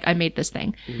Hughes, just like I made this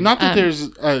thing. Not that there's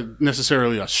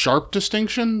necessarily a sharp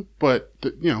distinction, but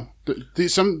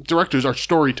some directors are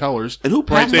storytellers. And who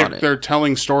passed on it? They're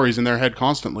telling stories in their head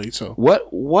constantly. So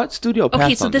What studio passed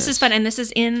Okay, so on this is fun, and this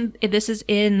is in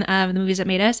the Movies That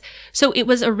Made Us. So it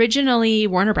was originally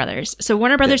Warner Brothers. So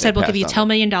Warner Brothers they said, "We'll give you passed on $10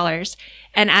 million,"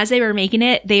 and as they were making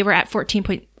it, they were at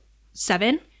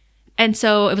 14.7, and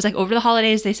so it was like over the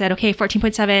holidays they said, "Okay,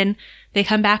 14.7." They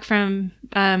come back from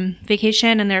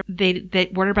vacation, and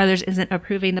Warner Brothers isn't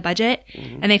approving the budget,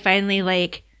 and they finally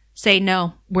like say,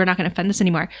 "No, we're not going to fund this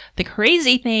anymore." The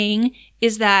crazy thing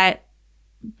is that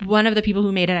one of the people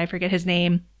who made it, I forget his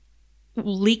name,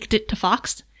 leaked it to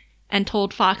Fox and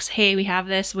told Fox, "Hey, we have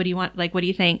this. What do you want? Like, what do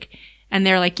you think?" And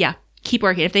they're like, "Yeah, keep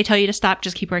working. If they tell you to stop,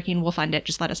 just keep working. We'll fund it.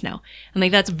 Just let us know." And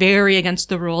like, that's very against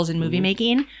the rules in movie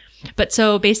making. But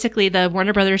so basically the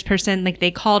Warner Brothers person, like they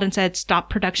called and said, "Stop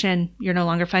production. You're no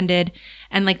longer funded."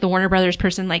 And like the Warner Brothers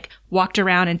person like walked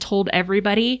around and told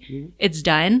everybody it's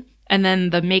done. And then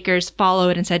the makers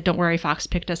followed and said, "Don't worry, Fox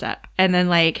picked us up." And then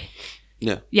like,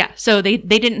 yeah. So they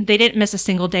didn't miss a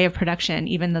single day of production,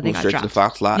 even though they Went got straight dropped. to the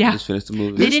Fox lot Yeah. and just finished the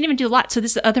movie. They didn't even do a lot. So this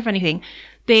is the other funny thing.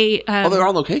 They they're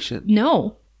on location.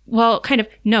 no. Well, kind of.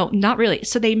 No, not really.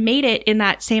 So they made it in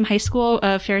that same high school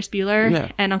of Ferris Bueller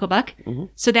and Uncle Buck.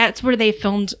 So that's where they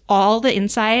filmed all the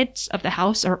insides of the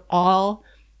house are all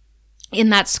in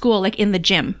that school, like in the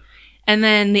gym. And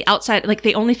then the outside, like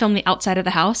they only filmed the outside of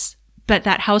the house, but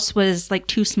that house was like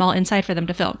too small inside for them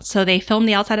to film. So they filmed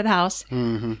the outside of the house,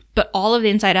 but all of the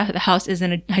inside of the house is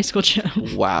in a high school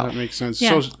gym. Wow. that makes sense.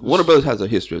 Yeah. So Warner Brothers has a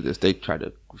history of this. They try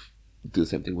to do the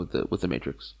same thing with the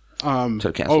Matrix.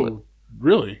 To cancel it.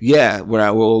 Really? Yeah, we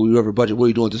have a budget. What are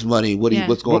you doing with this money? Yeah.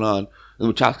 What's going on? And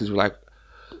the Wachowskis were like,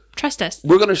 Trust us.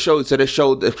 we're going to show, so they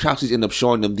showed, the Wachowskis ended up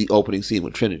showing them the opening scene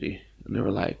with Trinity. And they were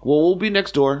like, well, we'll be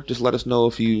next door. Just let us know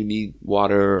if you need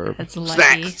water or That's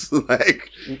lucky. snacks. Like,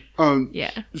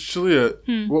 Yeah.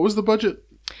 Shalia, what was the budget?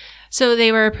 So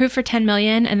they were approved for $10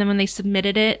 million, and then when they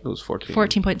submitted it, it was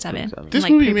 14.7. This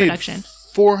like movie made pre-production.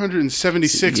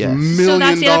 $476 Yes. million. So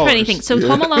that's the other funny thing. So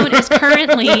Home Alone is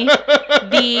currently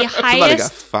the somebody got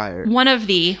highest, fired. one of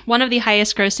the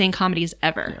highest grossing comedies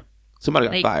ever. Somebody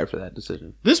got like- fired for that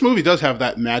decision. This movie does have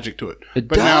that magic to it. It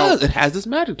but does. now It has this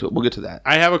magic to it. We'll get to that.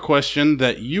 I have a question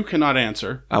that you cannot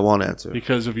answer I won't answer.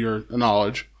 because of your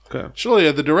knowledge. Okay.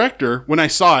 Shalia, the director, when I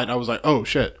saw it, I was like, oh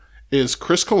shit, is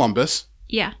Chris Columbus.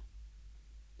 Yeah.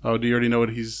 Oh, do you already know what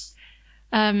he's...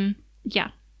 Yeah.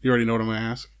 You already know what I'm going to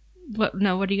ask? What?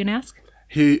 No. What are you gonna ask?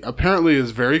 He apparently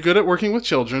is very good at working with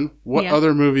children. What Yeah.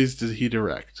 other movies did he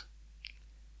direct?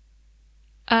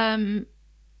 Come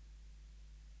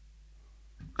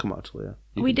on, Talia.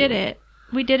 We did it.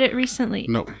 We did it recently.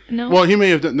 No. No? Well, he may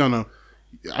have done. No.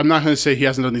 I'm not going to say he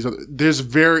hasn't done these other. There's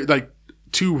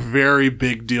two very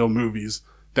big deal movies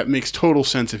that makes total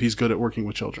sense if he's good at working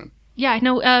with children. Yeah,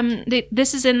 no.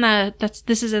 This is in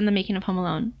the making of Home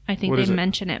Alone. I think What is they it?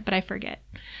 mention it, but I forget.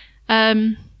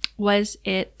 Was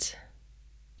it?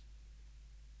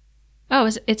 Oh,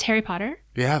 it's Harry Potter?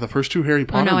 Yeah, the first two Harry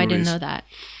Potter Oh no, I movies. didn't know that.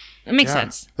 It makes Yeah.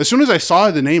 sense. As soon as I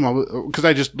saw the name, because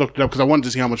I just looked it up because I wanted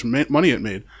to see how much money it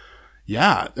made.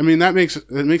 Yeah, I mean it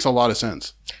makes a lot of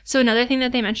sense. So another thing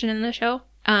that they mentioned in the show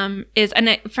is,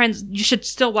 and friends, you should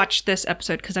still watch this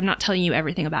episode because I'm not telling you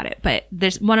everything about it. But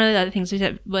there's one of the other things we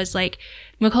said was like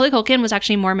Macaulay Culkin was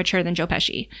actually more mature than Joe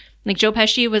Pesci. Like Joe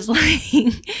Pesci was like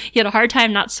he had a hard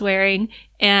time not swearing,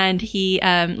 and he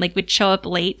would show up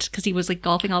late because he was like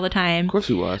golfing all the time. Of course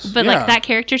he was. But Yeah. like that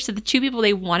character, so the two people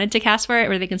they wanted to cast for it,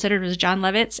 or they considered, was John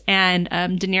Lovitz and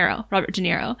Robert De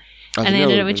Niro. Oh, And they De Niro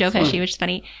ended up would've with Joe been Pesci, which is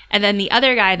funny. And then the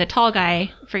other guy, the tall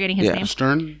guy, forgetting his Yeah. name,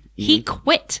 Stern. he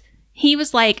quit. He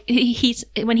was like, he's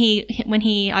when he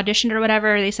auditioned or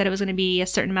whatever, they said it was going to be a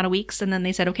certain amount of weeks, and then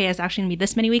they said, okay, it's actually going to be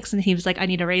this many weeks, and he was like, I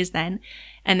need a raise then,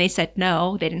 and they said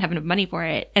no, they didn't have enough money for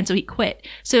it, and so he quit.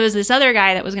 So it was this other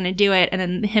guy that was going to do it, and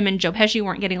then him and Joe Pesci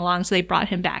weren't getting along, so they brought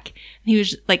him back. And he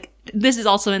was like, this is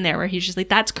also in there where he's just like,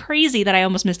 that's crazy that I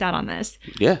almost missed out on this.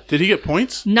 Yeah. Did he get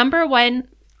points? Number one.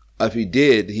 If he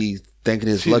did, he's thanking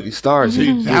his lucky stars.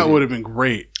 See, that would have been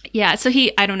great. Yeah, so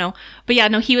I don't know, but yeah,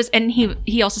 no, he was, and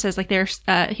he also says like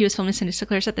he was filming Cindy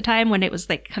Sticklers at the time when it was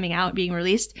like coming out, being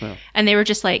released, and they were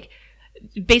just like,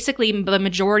 basically the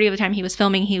majority of the time he was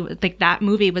filming, he was like, that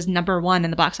movie was number one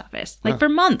in the box office, like for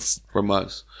months. For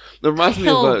months. That reminds me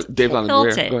of Dave Allen Greer.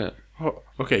 Hilted. Go ahead. Oh,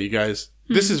 okay, you guys.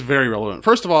 This is very relevant.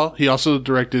 First of all, he also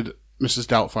directed Mrs.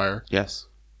 Doubtfire. Yes.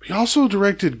 He also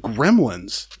directed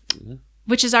Gremlins.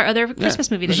 Which is our other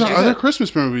Christmas movie this There's our year. other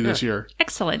Christmas movie this year.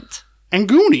 Excellent. And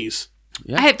Goonies.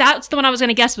 Yeah. That's the one I was going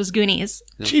to guess was Goonies.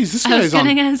 Jeez, this I was guy's on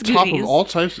gonna guess top Goonies. of all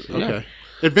types. Okay.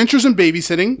 Adventures in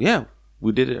Babysitting. Yeah.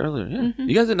 We did it earlier. Yeah.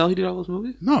 You guys didn't know he did all those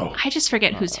movies? No. I just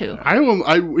forget who's who.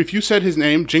 If you said his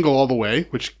name, Jingle All the Way,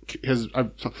 which has,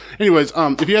 anyways,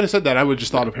 if you had said that, I would have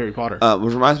just thought of Harry Potter.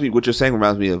 Which reminds me, what you're saying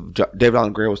reminds me of David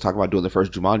Allen Greer was talking about doing the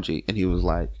first Jumanji, and he was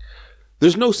like,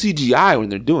 "There's no CGI when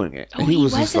they're doing it." Oh, And he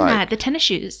was just in like, that, the tennis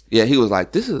shoes. yeah, he was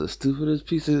like, "This is the stupidest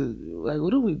piece of like,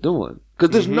 what are we doing?" Because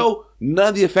there's none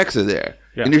of the effects are there,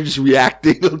 Yeah. and they're just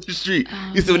reacting on the street.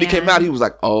 He said when he came man. out, he was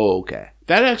like, "Oh, okay."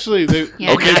 That actually, they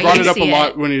Yeah, they now brought you it up a see lot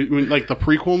it. when like the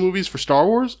prequel movies for Star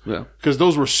Wars. Yeah. Because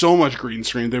those were so much green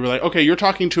screen. They were like, okay, you're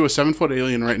talking to a 7-foot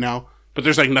alien right now, but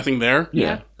there's like nothing there.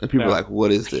 Yeah. And people Yeah. are like,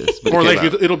 "What is this?" But it Or came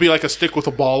like out. it'll be like a stick with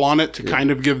a ball on it to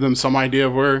kind of give them some idea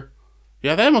of where.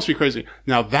 Yeah, that must be crazy.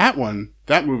 Now that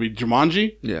movie,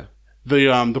 Jumanji, yeah,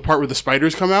 the part where the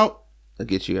spiders come out, that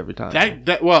gets you every time.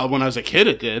 that well, when I was a kid,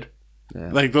 it did. Yeah.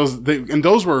 Like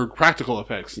those were practical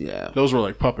effects. Yeah. Those were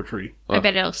like puppetry. I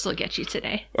bet it'll still get you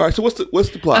today. All right, so what's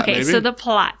the plot? Okay, maybe? so the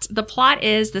plot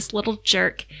is this little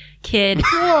jerk kid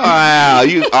Wow,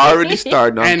 you already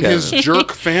starting on And Kevin. his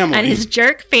jerk family. and his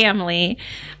jerk family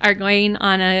are going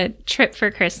on a trip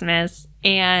for Christmas,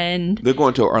 and They're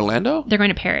going to Orlando. they're going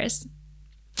to Paris.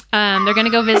 They're going to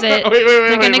go visit. Wait,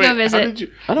 They're going to go How visit. did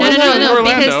you- I No, don't know. no,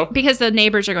 Orlando. because the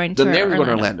neighbors are going to The neighbors Orlando. go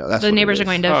to Orlando. That's the what it neighbors are is.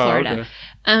 going to Oh, Florida.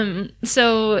 okay.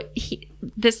 So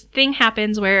this thing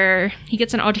happens where he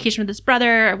gets an altercation with his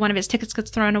brother. One of his tickets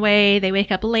gets thrown away. They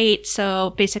wake up late.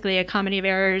 So basically a comedy of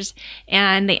errors,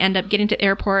 and they end up getting to the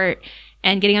airport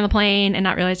and getting on the plane and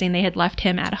not realizing they had left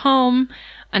him at home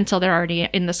until they're already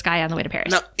in the sky on the way to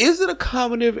Paris. Now, is it a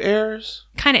comedy of errors?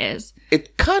 Kind of is.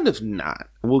 It kind of not.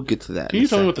 We'll get to that. Can you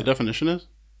tell me what the definition is?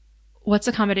 What's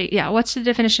a comedy? Yeah. What's the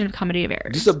definition of comedy of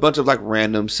errors? Just a bunch of like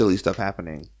random silly stuff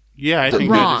happening. Yeah, I think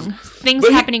Wrong. Things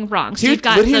But happening wrong. So here's- you've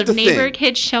got but here's the the neighbor thing.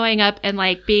 kid showing up and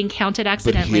like being counted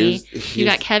accidentally. You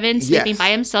got Kevin sleeping yes. by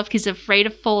himself because he's afraid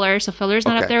of Fuller, so Fuller's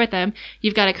not up Okay. there with them.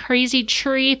 You've got a crazy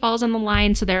tree falls on the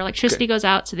line, so their electricity goes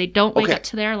out, so they don't wake Okay. up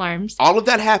to their alarms. All of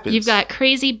that happens. You've got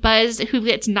crazy Buzz who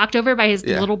gets knocked over by his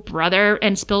Yeah. little brother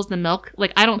and spills the milk.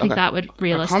 Like I don't think Okay. that would A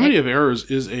realistic. Comedy of Errors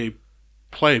is a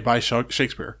play by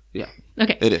Shakespeare. Yeah,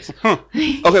 Okay. it is.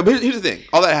 Okay, but here's the thing.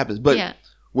 All that happens, but Yeah.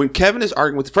 when Kevin is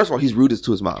arguing with, first of all, he's rude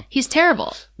to his mom. He's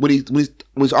terrible. When he's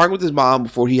arguing with his mom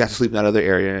before he has to sleep in that other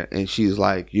area, and she's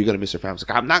like, "You're gonna miss your family." He's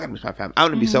like, "I'm not gonna miss my family. I'm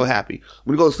gonna be so happy."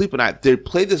 When he goes to sleep at night, they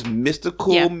play this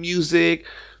mystical Yeah. music.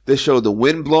 They show the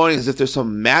wind blowing as if there's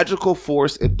some magical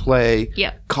force at play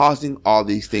Yep. causing all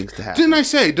these things to happen. Didn't I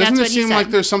say? Doesn't That's it what he seem like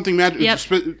said. there's something magical? Yep.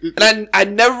 And I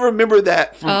never remember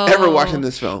that from ever Oh. watching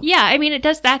this film. Yeah, I mean, it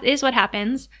does. That is what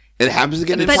happens. It happens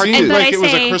again in But- part and- 2. but like I it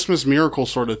was say- a Christmas miracle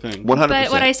sort of thing. 100%.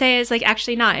 But what I say is like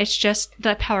actually not. It's just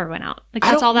the power went out. Like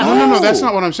that's don't all that. know. was. No, that's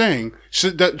not what I'm saying. So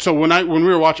when we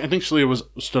were watching, I think Shalia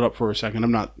stood up for a second.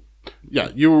 I'm not. Yeah,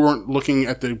 you weren't looking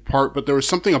at the part, but there was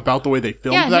something about the way they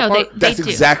filmed Yeah, that no, part. That's They do.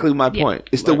 exactly my Yeah. point.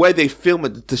 It's the way they film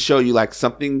it to show you like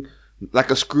something, like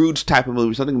a Scrooge type of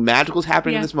movie. Something magical is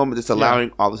happening in Yeah. this moment that's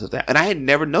allowing all this to happen. And I had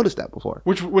never noticed that before.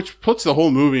 Which puts the whole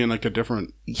movie in like a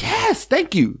different, Yes,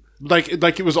 thank you. like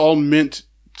it was all meant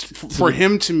for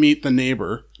him to meet the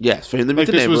neighbor. Yes, for him to meet Like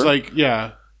the this neighbor. was like,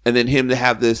 yeah. and then him to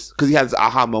have this, because he had this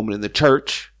aha moment in the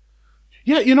church.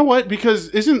 Yeah, you know what? Because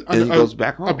isn't And he goes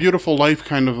back home. a Beautiful Life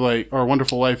kind of like, or a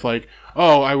Wonderful Life like,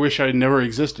 oh, I wish I never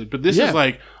existed. But this Yeah. is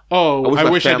like, oh, I I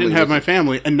wish wish my I didn't family have my was-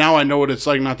 family, and now I know what it's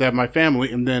like not to have my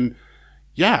family. And then,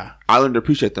 yeah. I learned to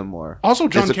appreciate them more. Also,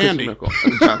 John It's a Christmas Candy. miracle.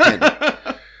 John Candy.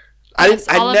 Yes,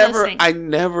 all of those things. I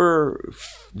never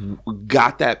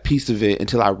got that piece of it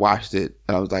until I watched it,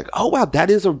 and I was like, "Oh wow,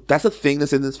 that's a thing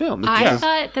that's in this film." I Yeah.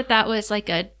 thought that was like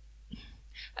a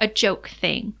joke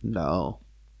thing, No,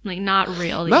 like not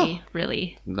really, No.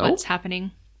 really No. what's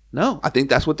happening. no, I think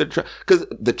that's what they're because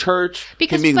the church,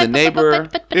 Because him being the neighbor,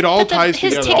 It all ties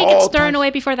his together. ticket All gets thrown ties- away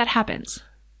before that happens.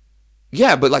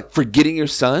 yeah, but like forgetting your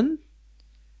son,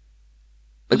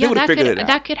 like they Yeah, would have that figured could it out.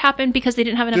 that could happen because they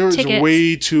didn't have enough There's tickets.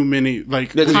 way too many like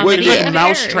Yeah, there's like way- Comedy yeah. of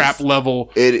mousetrap errors. level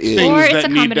It is. things Or it's that a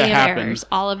need comedy to of happen. errors.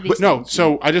 All of these. But no, things.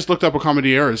 so I just looked up a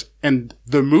comedy errors, and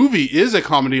the movie is a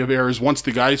comedy of errors once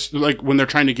the guys, like when they're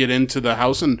trying to get into the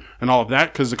house and all of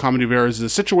that, because the comedy of errors is a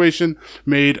situation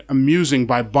made amusing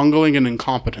by bungling and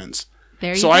incompetence. there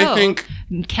you So go. I think,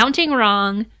 counting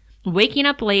wrong, waking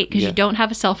up late because Yeah. you don't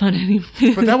have a cell phone anymore.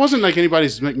 but that wasn't like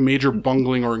anybody's like major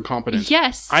bungling or incompetence.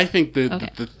 Yes. I think that Okay.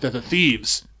 the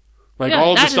thieves, like Yeah,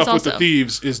 all of the that is stuff with the also-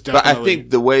 thieves, is But definitely. I think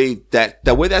the way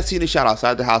that scene is shot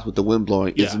outside the house with the wind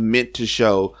blowing is Yeah. meant to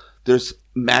show there's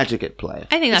magic at play.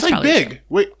 I think it's that's like probably big. true.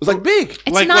 Wait, It's like big.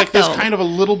 It's like not, like there's though. kind of a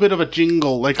little bit of a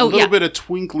jingle, like a Oh, little yeah. bit of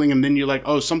twinkling, and then you're like,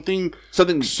 oh, something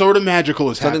Something sort of magical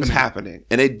is something's happening. happening,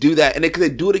 and they do that, and they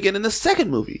do it again in the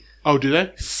second movie. Oh, do they?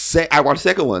 I watched the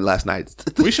second one last night.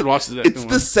 We should watch the second It's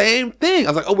one. the same thing. I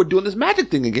was like, oh, we're doing this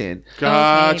magic thing again.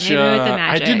 Gotcha. maybe with the I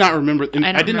magic. did not remember. And I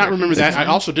I, don't did not remember remember that. from I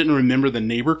this also didn't remember the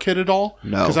neighbor kid at all.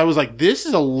 No. because I was like, this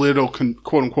is a little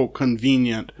quote unquote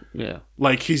convenient. Yeah,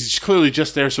 Like he's clearly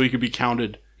just there so he could be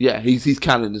counted. yeah. He's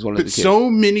counted as one of the But kids.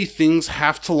 so many things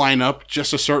have to line up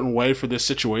just a certain way for this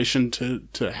situation to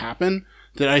happen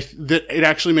that it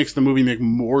actually makes the movie make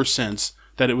more sense.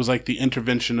 That it was like the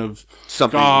intervention of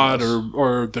Something God else.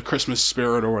 or the Christmas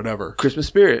spirit or whatever. Christmas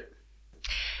spirit.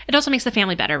 It also makes the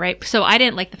family better, right? So I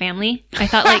didn't like the family. I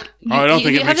thought like Oh, I don't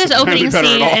think it have makes this the family opening better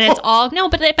at scene all. and it's all no,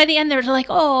 but by the end they're like,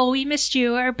 oh, we missed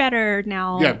you, are better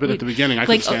now. Yeah, but at the beginning I like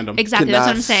couldn't stand him. exactly Could that's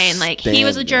what not I'm saying. Like he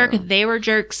was a stand jerk, them. they were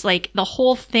jerks. Like the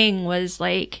whole thing was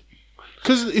like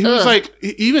Because he was Ugh. like,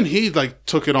 even he like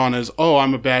took it on as, oh, I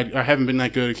haven't been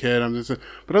that good a kid. I'm just,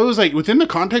 but I was like, within the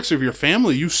context of your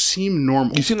family, you seem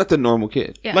normal. You seem like the normal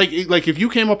kid. Yeah. Like if you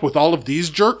came up with all of these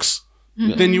jerks,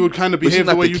 then you would kind of But you behave seem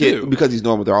the like way the you kid do. because he's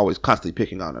normal. They're always constantly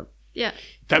picking on him. yeah.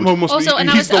 That must Also, be. and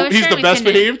I He's was the sharing best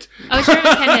with Kendon. behaved. I was sharing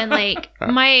with Kendon, like,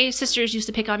 my sisters used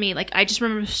to pick on me. Like, I just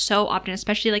remember so often,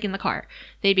 especially, like, in the car.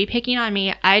 They'd be picking on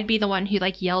me. I'd be the one who,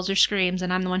 like, yells or screams,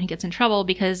 and I'm the one who gets in trouble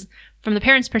because, from the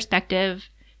parents' perspective,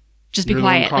 just be You're the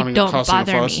one quiet. Like, causing don't a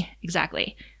bother fuss. me.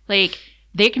 Exactly. Like,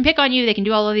 they can pick on you. They can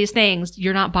do all of these things.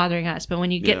 You're not bothering us. But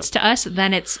when it gets to us,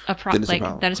 then it's a Then problem. it's a Like,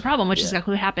 problem. then it's a problem, which is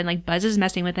exactly what happened. Like, Buzz is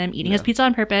messing with him, eating his pizza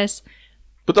on purpose.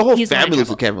 But the whole He's not in family looks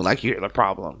at trouble. Kevin like, you're the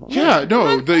problem. Yeah,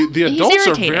 no, the He's adults are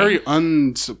irritating. very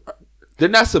They're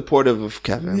not supportive of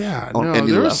Kevin. Yeah, on no,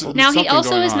 any there was- level. Now, he something also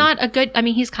going is on. not a good... I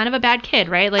mean, he's kind of a bad kid,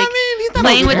 right? Like, I mean, he's not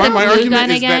playing with my the glue argument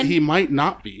gun is again. that he might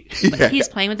not be. Yeah. He's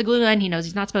playing with the glue gun. He knows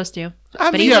he's not supposed to. I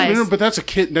But mean, he Yeah, was. no, but that's a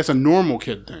kid. That's a normal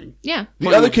kid thing. Yeah. the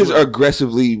other kids are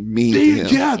aggressively mean to him.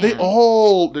 Yeah, they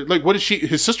all like. What is she?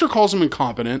 His sister calls him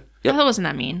incompetent. Yep. That wasn't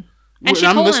that mean. And When she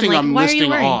I'm told listing, him, like, I'm why are you listing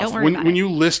worrying? off. Don't worry When about when it. you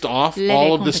list off Let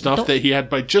all it of the come stuff to- that he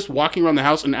had by just walking around the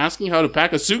house and asking how to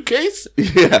pack a suitcase,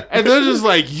 Yeah. and they're just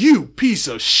like, "You piece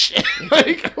of shit!"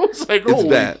 Like I was like, It's "Oh,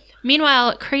 bad.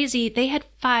 Meanwhile, crazy, they had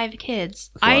 5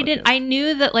 kids. a lot I of didn't. kids. I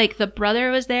knew that like the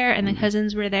brother was there and the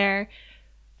cousins were there,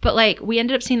 but like we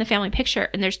ended up seeing the family picture,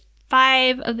 and there's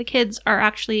 5 of the kids are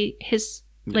actually his.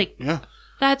 Like Yeah,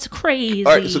 that's crazy.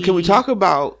 All right, so can we talk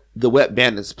about the Wet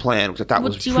Bandits plan, which I thought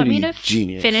Well, was do you want pretty me to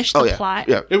genius? finish Oh, the yeah. plot?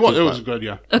 Yeah, it was good it was plot. good.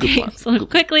 Yeah, Okay, plot. so Good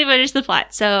quickly finish the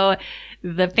plot. So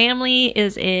The family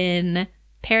is in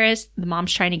Paris. The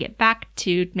mom's trying to get back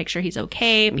to make sure he's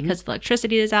okay because the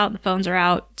electricity is out, the phones are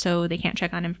out, so they can't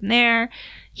check on him from there.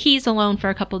 He's alone for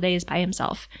a couple days by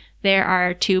himself. There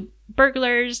are 2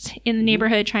 burglars in the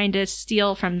neighborhood trying to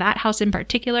steal from that house in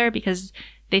particular because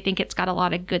they think it's got a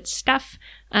lot of good stuff.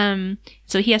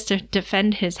 So he has to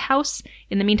defend his house.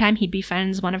 In the meantime, he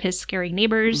befriends one of his scary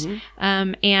neighbors,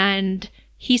 and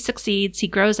he succeeds. He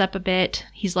grows up a bit.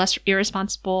 He's less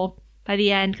irresponsible by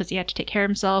the end because he had to take care of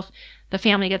himself. The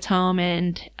family gets home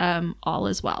and all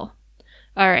is well.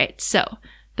 All right, so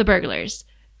the burglars.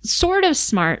 Sort of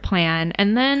smart plan,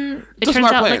 and then it turns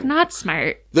out like not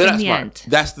smart. They're in not the smart. end.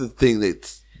 That's the thing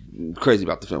that's crazy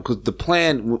about the film, because the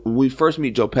plan, when we first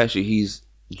meet Joe Pesci, he's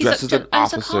dressed as an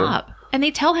officer. A cop, and they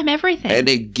tell him everything. And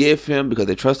they give him, because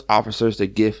they trust officers, they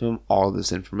give him all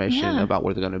this information about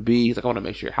where they're going to be. He's like, I want to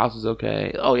make sure your house is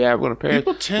okay. Oh, yeah, we're going to Paris.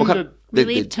 People tend to... We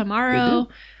leave tomorrow.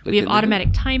 We have automatic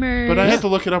timers. But I had to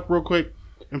look it up real quick.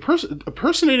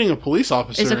 Impersonating a police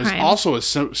officer is also a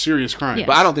serious crime. Yes.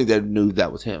 But I don't think they knew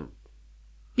that was him.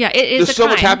 Yeah, it is. There's so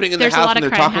much happening in the house and they're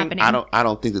talking. Happening. I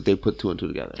don't think that they put 2 and 2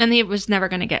 together. And he was never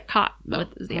going to get caught. Was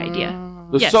the idea.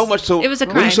 There's so much. So it was a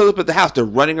crime. when he shows up at the house, they're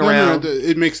running around. No,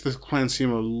 it makes the plan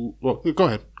seem well. Go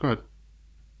ahead.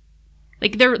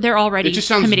 Like they're already it just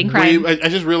sounds committing crime. I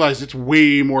just realized it's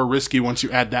way more risky once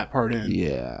you add that part in.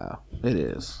 Yeah, it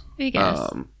is. I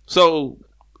guess. So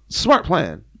smart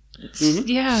plan.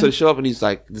 Yeah. So they show up and he's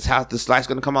like, this light's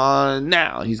gonna come on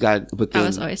now. He's got, but then, that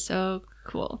was always so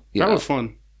cool. Yeah, that was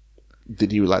fun.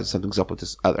 Then he realizes something's up with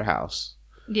this other house.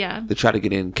 Yeah. They try to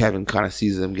get in. Kevin kind of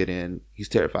sees them get in. He's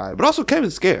terrified, but also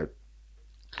Kevin's scared.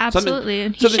 Absolutely,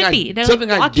 and he should be. They're something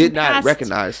like I did not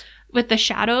recognize. With the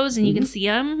shadows, and you can see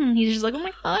him, and he's just like, "Oh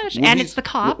my gosh!" And it's the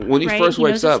cop. When he first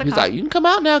wakes up, he's like, "You can come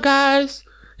out now, guys."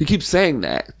 He keeps saying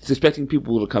that, he's expecting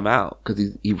people to come out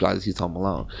because he realizes he's home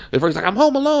alone. At first, he's like, "I'm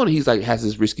home alone." He's like, has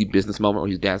this risky business moment where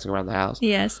he's dancing around the house.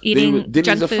 Yes, eating then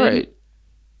junk he's afraid. food.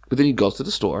 But then he goes to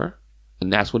the store,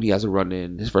 and that's when he has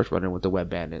his first run-in with the web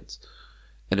bandits.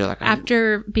 And they're like,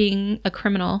 after being a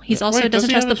criminal, he's also doesn't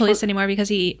trust the police anymore because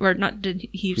he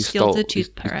steals a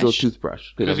toothbrush. He stole a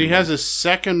toothbrush because he has a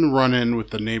second run-in with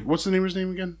the neighbor. What's the neighbor's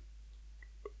name again?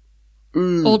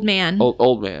 Old man.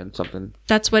 Old man something.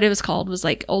 That's what it was called. Was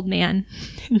like old man.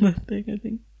 I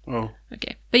think. Oh.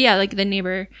 Okay, but yeah, like the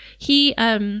neighbor. He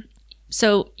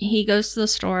so he goes to the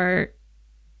store,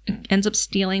 ends up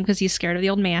stealing because he's scared of the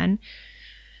old man.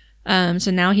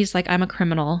 So now he's like, I'm a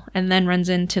criminal, and then runs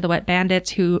into the wet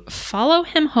bandits who follow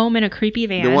him home in a creepy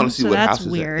van. They want to see what that's house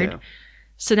is weird. at, yeah.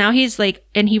 So now he's like,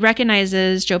 and he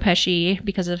recognizes Joe Pesci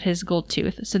because of his gold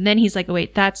tooth. So then he's like, oh,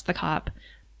 wait, that's the cop.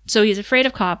 So he's afraid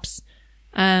of cops,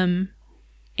 and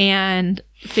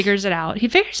figures it out. He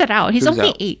figures it out. He's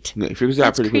only 8. Yeah, he figures it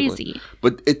out pretty crazy. quickly.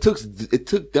 But it took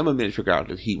them a minute to figure out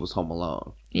that he was home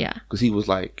alone. Yeah, because he was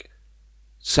like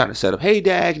trying to set up, hey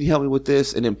Dad, can you help me with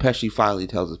this? And then Pesci finally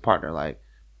tells his partner, like,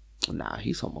 nah,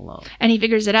 he's home alone. And he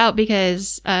figures it out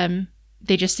because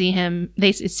they just see him,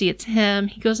 they see it's him.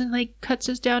 He goes and like cuts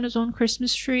down his own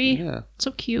Christmas tree. Yeah,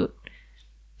 so cute.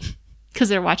 Because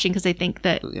they're watching because they think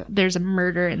that there's a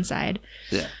murder inside.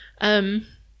 Yeah.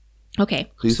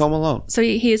 Okay, so he's home alone. So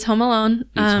he is home alone.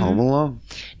 He's home alone.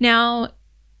 Now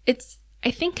I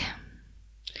think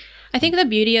the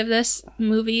beauty of this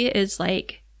movie is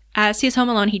like, as he's home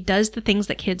alone, he does the things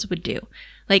that kids would do.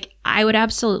 Like, I would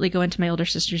absolutely go into my older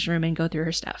sister's room and go through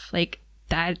her stuff. Like,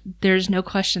 that, there's no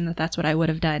question that that's what I would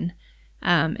have done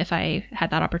if I had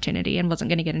that opportunity and wasn't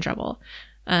going to get in trouble.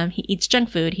 He eats junk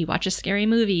food. He watches scary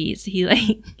movies.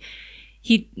 I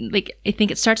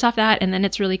think it starts off that, and then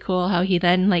it's really cool how he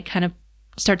then, like, kind of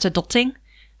starts adulting.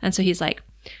 And so he's like,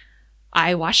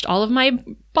 I washed all of my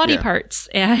body parts,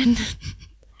 and...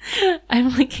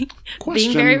 I'm like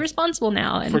being very responsible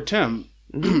now. And for Tim,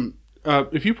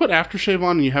 if you put aftershave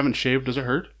on and you haven't shaved, does it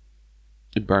hurt?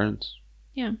 It burns.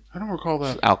 Yeah, I don't recall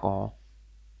that. It's alcohol.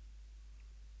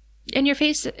 And your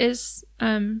face is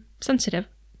sensitive.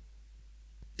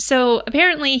 So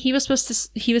apparently he was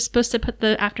supposed to put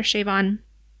the aftershave on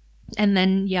and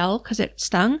then yell because it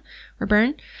stung or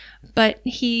burned, but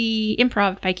he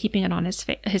improv'd by keeping it on his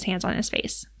hands on his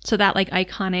face. So that like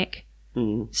iconic.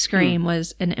 Scream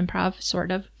was an improv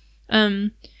sort of so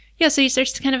he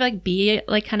starts to kind of like be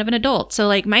like kind of an adult. So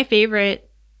like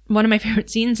one of my favorite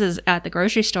scenes is at the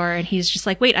grocery store, and he's just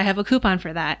like, wait, I have a coupon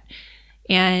for that,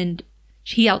 and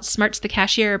he outsmarts the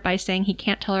cashier by saying he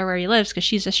can't tell her where he lives because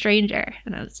she's a stranger.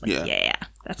 And I was like, yeah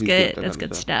that's good. That's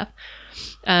good stuff.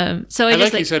 So I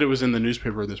just he said it was in the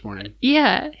newspaper this morning.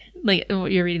 Yeah, like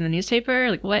you're reading the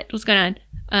newspaper, like what's going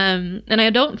on? And I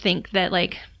don't think that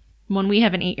like when we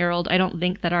have an 8-year-old, I don't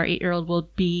think that our 8-year-old will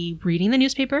be reading the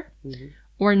newspaper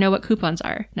or know what coupons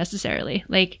are necessarily.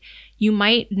 Like, you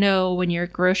might know when you're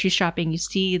grocery shopping, you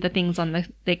see the things on the,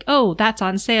 like, oh, that's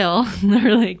on sale.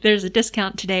 Or like, there's a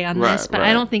discount today on this. But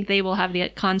I don't think they will have the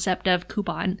concept of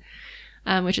coupon,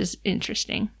 which is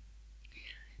interesting.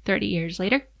 30 years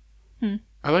later.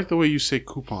 I like the way you say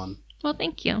coupon. Well,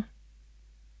 thank you.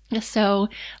 So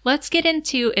let's get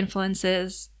into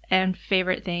influences and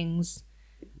favorite things.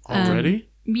 Already?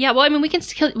 Yeah, well, I mean, we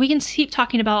can keep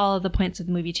talking about all of the points of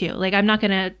the movie too. Like, I'm not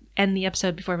gonna end the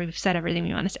episode before we've said everything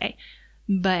we want to say,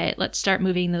 but let's start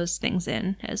moving those things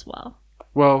in as well.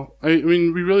 Well, I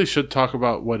mean, we really should talk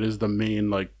about what is the main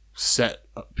like set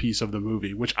piece of the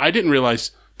movie, which I didn't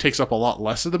realize takes up a lot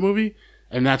less of the movie,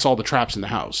 and that's all the traps in the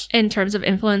house. In terms of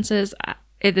influences,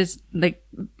 it is like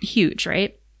huge,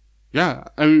 right? Yeah,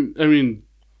 I mean,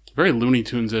 very Looney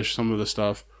Tunes-ish some of the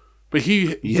stuff, but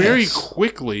he very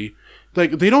quickly,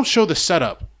 like, they don't show the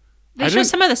setup. They show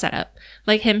some of the setup,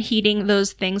 like him heating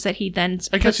those things that he then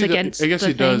puts against. I guess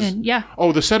he does. And, yeah.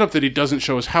 Oh, the setup that he doesn't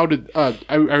show is how did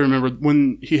I remember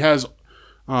when he has,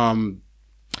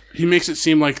 he makes it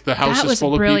seem like the house is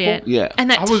full of people. Yeah, and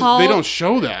that they don't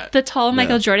show that. The tall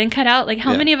Michael Jordan cutout. Like,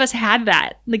 how many of us had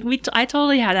that? Like, I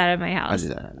totally had that at my house.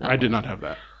 I did not have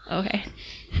that. Okay.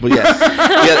 But yes,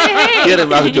 he had a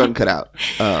Michael Jordan cut out.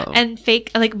 And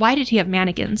fake, like, why did he have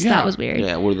mannequins? Yeah. That was weird.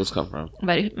 Yeah, where did those come from?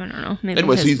 But I don't know. Maybe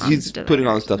Anyways, his he's did putting that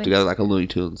all or the stuff something. together like a Looney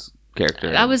Tunes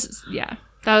character. That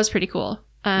was pretty cool.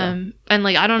 And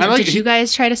like, I don't know, did you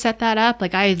guys try to set that up?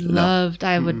 Like,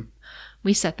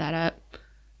 we set that up.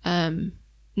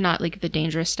 Not like the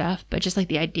dangerous stuff, but just like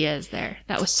the ideas there.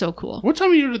 That was so cool. What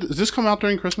time of year does this come out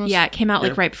during Christmas? Yeah, it came out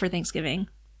like right before Thanksgiving.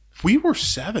 We were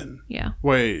 7. Yeah.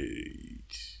 Wait,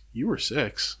 you were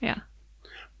 6. Yeah.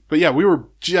 But yeah, we were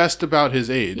just about his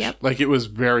age. Yep. Like, it was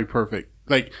very perfect.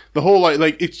 Like, the whole,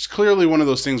 like, it's clearly one of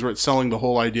those things where it's selling the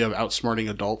whole idea of outsmarting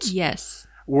adults. Yes.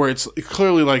 Where it's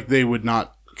clearly like they would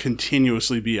not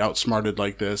continuously be outsmarted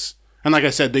like this. And like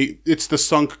I said, it's the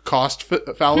sunk cost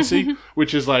fallacy,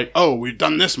 which is like, oh, we've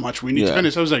done this much, we need to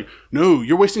finish. I was like, no,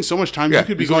 you're wasting so much time. You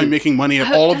could be making money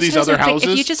at all of these other houses.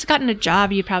 If you just gotten a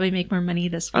job, you'd probably make more money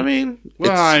this week. I mean,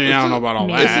 I don't know about all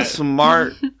that. It's a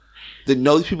smart. They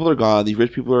know these people are gone. These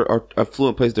rich people are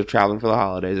affluent places. They're traveling for the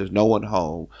holidays. There's no one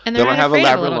home. And they they're don't not have afraid of a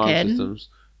elaborate little alarm kid.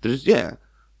 systems.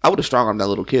 I would have strong armed that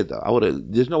little kid though.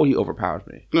 There's no way he overpowers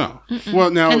me. No.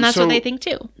 Well, now, and that's what they think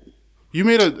too. You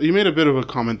made a bit of a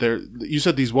comment there. You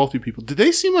said these wealthy people. Did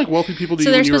they seem like wealthy people to you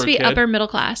So they're when you were supposed to a be kid? upper middle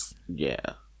class. Yeah.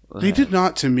 They did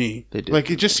not to me. They did. Like,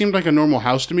 it just seemed like a normal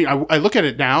house to me. I look at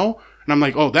it now and I'm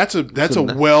like, oh, that's a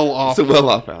well off. It's a well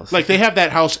off house. Like, they have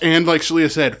that house and, like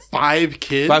Shalia said, 5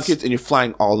 kids. 5 kids, and you're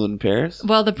flying all of them in pairs.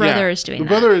 Well, the brother is doing that. The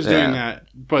brother is doing that,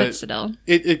 But still.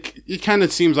 it kind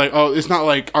of seems like, oh, it's not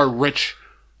like our rich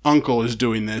uncle is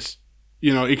doing this.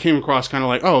 You know, it came across kind of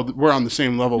like, oh, we're on the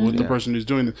same level with the person who's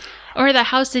doing this. Or the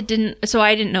house, I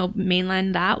didn't know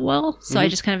mainland that well, so I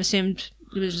just kind of assumed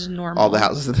it was just normal. All the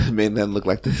houses in the mainland look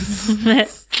like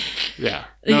this. Yeah.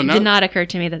 It did not occur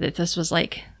to me that this was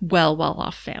like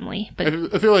well-off family. But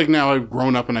I feel like now I've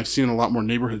grown up and I've seen a lot more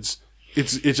neighborhoods.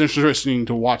 It's interesting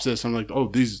to watch this. I'm like, oh,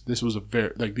 these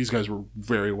guys were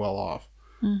very well off,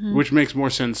 which makes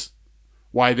more sense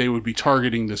why they would be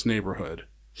targeting this neighborhood.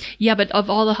 yeah, but of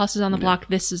all the houses on the block,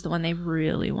 this is the one they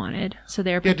really wanted. So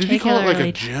they're Yeah, did he call it like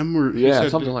a gem? Or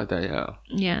Something like that, yeah.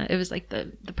 Yeah, it was like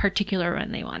the particular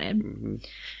one they wanted.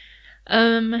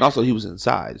 Also, he was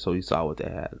inside, so he saw what they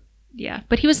had. Yeah,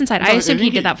 but he was inside. I assumed he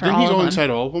did that for all of them. Did he go inside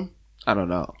all of them? I don't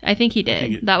know. I think he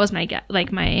did. That was my guess.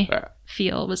 Like, my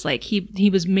feel was like he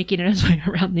was making it his way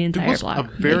around the entire block.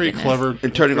 A very clever...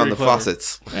 And turning on the clever.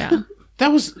 faucets. Yeah.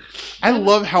 I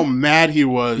love how mad he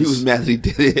was. He was mad that he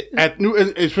did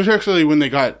it. Especially when they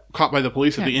got caught by the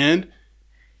police at the end.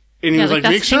 And he was like,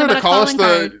 that's make the thing sure to about a call us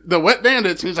calling the wet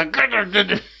bandits. And he's like...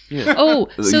 Oh,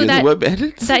 so the web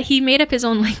bandits? that he made up his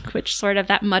own language, sort of,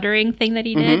 that muttering thing that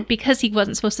he did, because he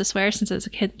wasn't supposed to swear since it was a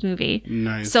kid's movie.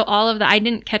 Nice. So all of that, I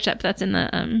didn't catch up. That's in the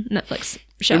Netflix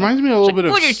show. It reminds me a little bit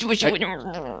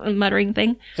of... muttering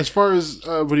thing. As far as,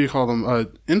 what do you call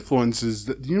them, influences,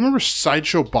 do you remember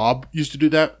Sideshow Bob used to do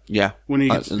that? Yeah. When he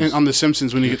gets, on The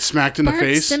Simpsons, when he gets smacked in the Bart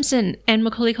face? Simpson and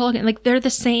Macaulay Culkin, like, they're the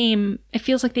same. It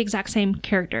feels like the exact same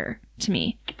character to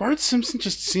me. Bart Simpson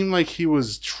just seemed like he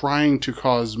was trying to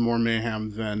cause more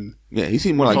mayhem than... Yeah, he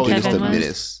seemed more like Macaulay Dennis the Culkin was.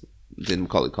 Menace than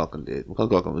Macaulay Culkin did. Macaulay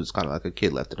Culkin was kind of like a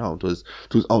kid left at home to his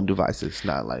own devices,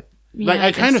 not like... Like, Yeah,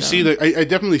 I kind of guess see so. I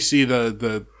definitely see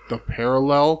the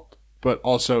parallel, but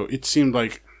also it seemed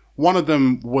like one of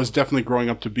them was definitely growing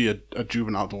up to be a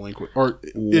juvenile delinquent, or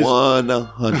is,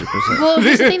 100%. Well,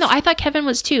 here's the thing though. I thought Kevin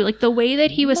was too. Like the way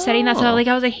that he was setting that stuff, like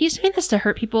I was like, he's doing this to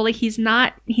hurt people. Like he's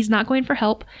not going for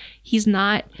help. He's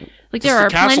not like there the are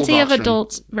castle plenty of doctrine.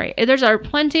 adults, right? There's are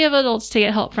plenty of adults to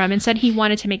get help from. Instead, he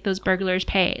wanted to make those burglars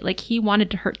pay. Like he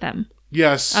wanted to hurt them.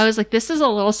 yes. I was like, this is a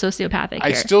little sociopathic I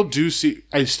here. still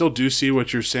do see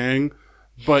what you're saying,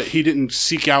 but he didn't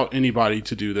seek out anybody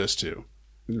to do this to.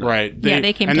 Right.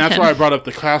 They came and to that's him. why I brought up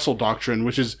the castle doctrine,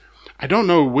 which is, I don't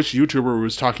know which YouTuber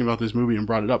was talking about this movie and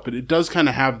brought it up, but it does kind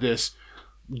of have this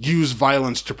use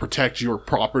violence to protect your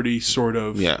property sort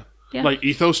of Yeah. Yeah. like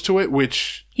ethos to it,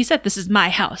 which, He said, "This is my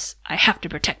house. I have to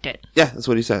protect it." Yeah, that's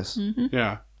what he says.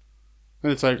 yeah.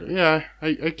 And it's like, yeah,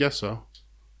 I guess so.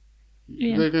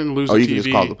 Yeah. They're going to lose Or the you TV. can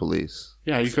just call the police.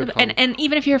 Yeah, you could call And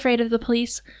even if you're afraid of the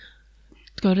police,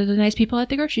 go to the nice people at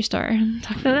the grocery store.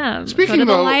 Talk to them. Speaking go to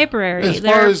the though, library. as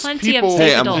There far are as plenty people- of Hey,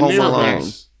 safe I'm adults home out there.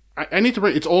 alone. I need to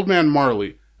bring, it's Old Man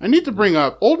Marley. I need to bring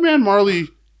up, Old Man Marley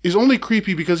is only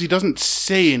creepy because he doesn't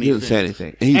say anything. He doesn't say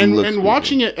anything. He and looks creepy.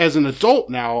 watching it as an adult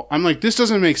now, I'm like, this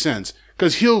doesn't make sense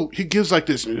because he gives like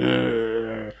this,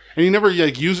 and he never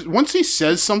like uses. Once he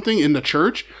says something in the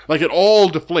church, like it all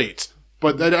deflates.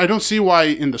 But I don't see why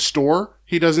in the store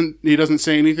he doesn't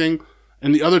say anything,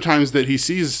 and the other times that he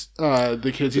sees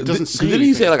the kids, he doesn't say. Didn't anything.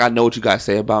 he say like, "I know what you guys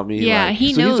say about me"? Yeah, Like,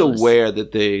 he so knows. He's aware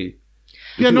that they.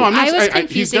 Yeah, no, I'm not. I was he's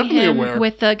confusing definitely him aware.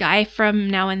 with the guy from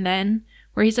Now and Then,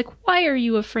 where he's like, "Why are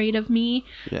you afraid of me?"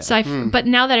 Yeah. So but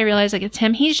now that I realize like it's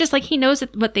him, he's just like he knows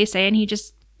what they say and he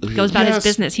just goes about Yes. his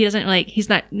business. He doesn't like he's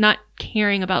not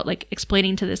caring about like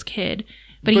explaining to this kid,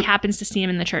 but he But- happens to see him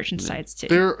in the church and decides to.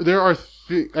 There are,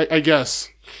 I guess,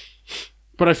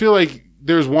 but I feel like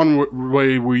there's one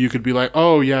way where you could be like,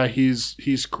 oh yeah, he's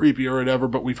creepy or whatever,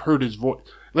 but we've heard his voice.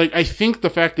 Like, I think the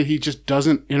fact that he just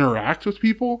doesn't interact with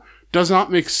people does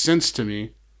not make sense to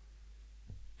me,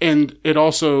 and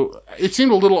it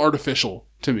seemed a little artificial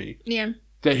to me Yeah.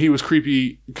 that he was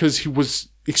creepy because he was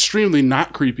extremely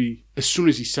not creepy as soon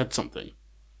as he said something.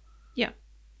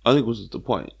 I think was the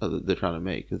point that they're trying to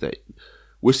make is that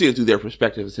we're seeing through their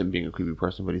perspective as him being a creepy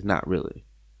person, but he's not really.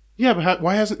 Yeah, but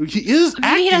why hasn't he is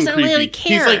acting He doesn't creepy. really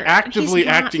care. He's like actively He's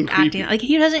not acting creepy. Like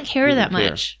he doesn't care He that doesn't care.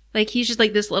 much. Like he's just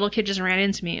like this little kid just ran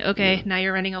into me. Okay, now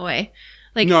you're running away.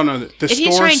 Like No, the if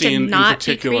he's store trying to scene in not be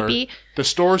particular. creepy- The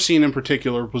store scene in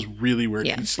particular was really weird.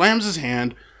 Yeah. He slams his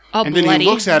hand, all and then bloody. he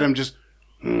looks at him just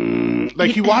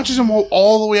like he watches him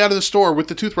all the way out of the store with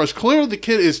the toothbrush. Clearly, the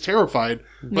kid is terrified.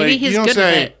 Maybe like, he's you don't good with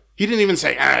say. it. He didn't even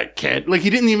say, kid. Like he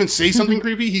didn't even say something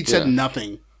creepy. He said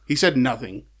nothing. He said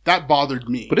nothing. That bothered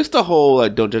me. But it's the whole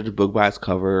like, don't judge a book by its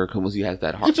cover. Because he has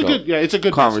that it's a good, it's a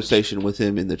good conversation with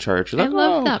him in the church. I Like,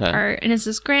 love oh, that okay. part. And it's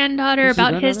his granddaughter It's his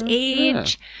about his granddaughter?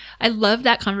 age. I love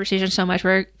that conversation so much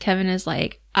where Kevin is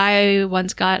like, I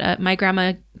once got my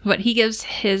grandma, he gives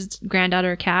his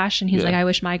granddaughter cash and he's Yeah. like, I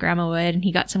wish my grandma would. And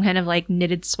he got some kind of like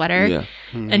knitted sweater. Yeah.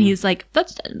 And he's like,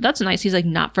 that's nice. He's like,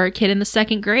 not for a kid in the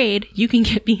second grade. You can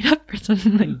get beat up for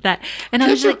something like that. And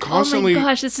I was Kids are like, constantly- oh my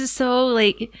gosh, this is so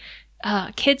like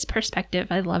kids' perspective.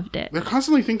 I loved it. They're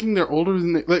constantly thinking they're older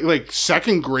than they, like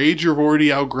second grade. You've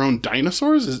already outgrown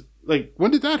dinosaurs. Is like when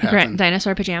did that happen?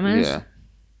 Dinosaur pajamas. Yeah.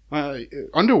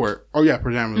 Underwear. Oh yeah,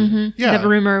 pajamas. Mm-hmm. Yeah, The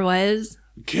rumor was.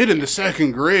 kid in the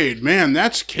second grade. Man,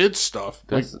 that's kid stuff.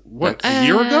 Like That's- what? A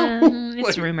year ago?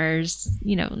 It's Like, rumors.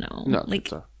 You don't know. No. Like,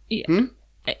 so- yeah. Hmm?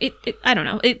 It I don't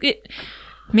know. It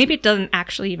maybe it doesn't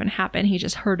actually even happen. He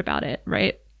just heard about it,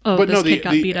 right? Oh, but this no, kid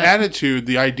got the beat up. attitude,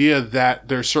 the idea that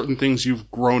there's certain things you've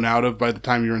grown out of by the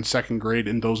time you're in second grade,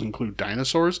 and those include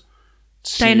dinosaurs.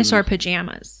 Dinosaur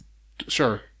pajamas.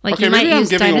 Sure. Like, okay, you might maybe I'm use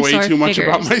giving away dinosaur too much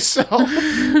about figures. myself.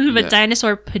 But Yeah.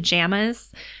 dinosaur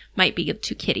pajamas might be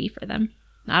too kiddie for them.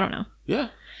 I don't know. Yeah.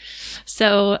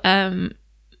 So, fun.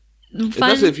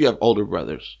 Especially if you have older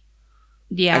brothers.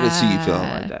 Yeah. I can see you feeling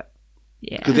like that.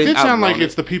 Yeah. 'Cause It they did sound like outgrown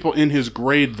it's the people in his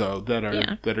grade though that are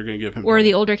Yeah. going to give him. Or trouble.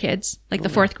 the older kids, like the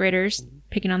fourth graders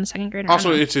picking on the second grader. I Also,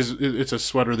 don't know. it's a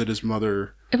sweater that his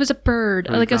mother. It was a bird,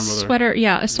 Or his like a grandmother. sweater.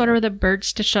 Yeah, a sweater with a bird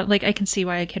stitched on. Like I can see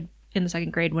why a kid in the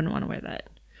second grade wouldn't want to wear that.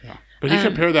 But he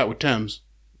compared that with Thames.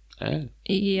 Hey.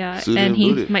 Yeah, Suited and and he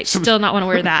booted. might still not want to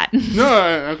wear that.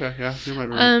 No, okay, yeah, you might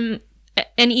be right.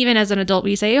 And even as an adult,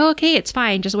 we say, oh, "Okay, it's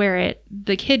fine, just wear it."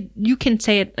 The kid, you can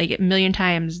say it like a million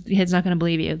times. The kid's not going to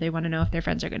believe you. They want to know if their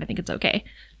friends are going to think it's okay.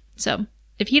 So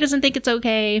if he doesn't think it's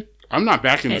okay, I'm not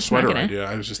backing the it's not sweater gonna- idea.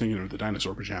 I was just thinking of the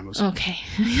dinosaur pajamas. okay.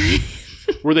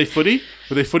 Were they footy?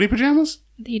 Were they footy pajamas?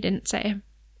 He didn't say.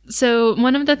 So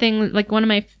one of the things, like one of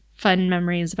my fun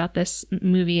memories about this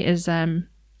movie is,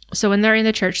 so when they're in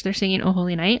the church, they're singing "Oh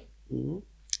Holy Night,"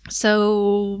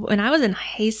 So when I was in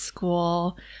high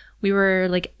school, we were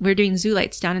doing Zoo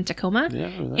Lights down in Tacoma. Yeah,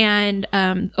 I remember that.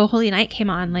 And Oh Holy Night came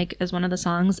on like as one of the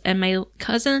songs. And my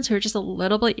cousins, who are just a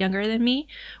little bit younger than me,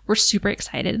 were super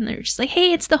excited. And they were just like,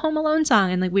 hey, it's the Home Alone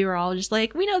song. And like we were all just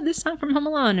like, we know this song from Home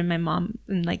Alone. And my mom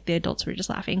and like the adults were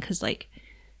just laughing because like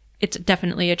it's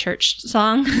definitely a church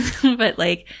song. But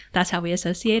like that's how we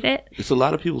associate it. It's a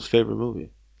lot of people's favorite movie.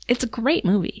 It's a great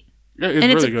movie. Yeah, it's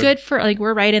And really it's good for like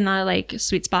we're right in the like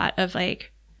sweet spot of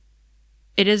like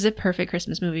it is a perfect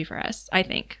Christmas movie for us, I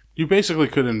think. You basically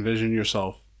could envision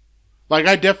yourself. Like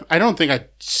I don't think I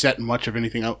set much of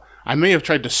anything out. I may have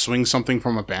tried to swing something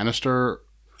from a banister,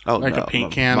 like a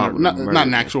paint can, or not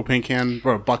an actual paint can,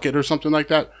 but a bucket or something like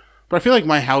that. But I feel like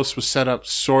my house was set up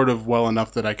sort of well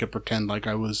enough that I could pretend like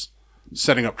I was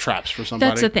setting up traps for somebody.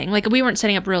 That's the thing. Like we weren't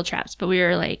setting up real traps, but we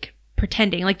were like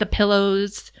pretending. Like the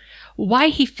pillows. Why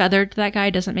he feathered that guy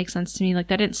doesn't make sense to me. Like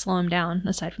that didn't slow him down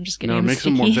aside from just getting him it makes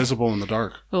sticky. him more visible in the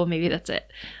dark. Oh, maybe that's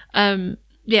it.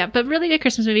 Yeah, but really good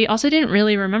Christmas movie. Also didn't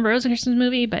really remember it was a Christmas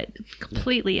movie, but it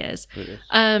completely is.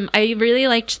 I really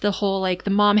liked the whole like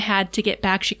the mom had to get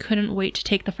back. She couldn't wait to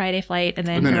take the Friday flight, and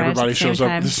then everybody shows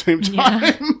up at the same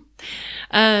time.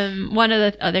 Yeah. One of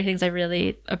the other things I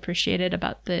really appreciated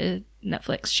about the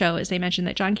Netflix show is they mentioned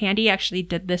that John Candy actually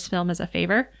did this film as a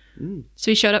favor. So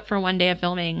he showed up for one day of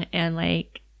filming and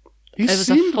like He it was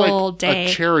seemed a full like day. A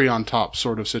cherry on top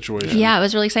sort of situation. Yeah, it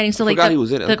was really exciting. So like Forgot he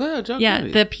was in it. Like, oh, yeah, John yeah,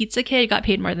 Candy. the pizza kid got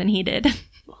paid more than he did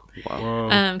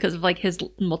Whoa. because of like his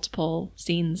multiple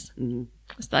scenes. So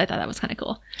I thought that was kind of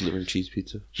cool. Delivering cheese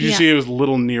pizza. Did you see it was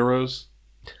Little Nero's?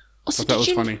 Also, that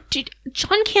was funny.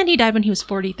 John Candy died when he was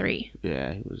 43.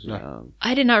 Yeah, he was.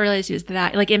 I did not realize he was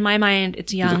that. Like in my mind,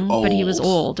 it's young, but he was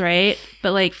old, right?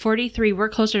 But like 43, we're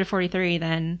closer to 43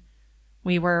 than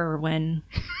we were when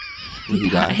he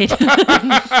died.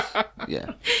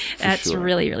 Yeah, That's sure.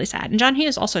 really, really sad. And John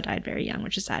Hughes also died very young,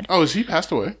 which is sad. Oh, has he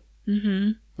passed away?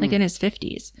 Like in his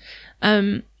 50s.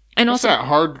 And What's also, that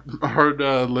hard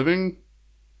living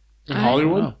in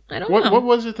Hollywood? I don't know. What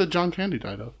was it that John Candy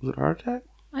died of? Was it a heart attack?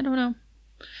 I don't know.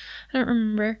 I don't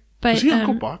remember. But Was he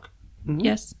Uncle Buck?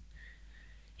 yes,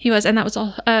 he was, and that was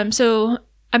all. So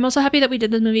I'm also happy that we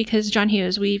did this movie because John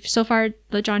Hughes. So far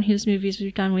the John Hughes movies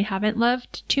we've done, we haven't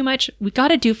loved too much. We got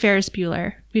to do Ferris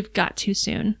Bueller. We've got to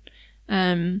soon.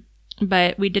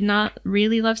 But we did not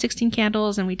really love 16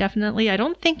 Candles, and we definitely, I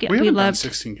don't think We haven't done loved.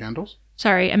 16 Candles.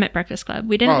 Sorry, I meant Breakfast Club.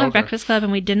 We didn't Oh, love okay. Breakfast Club,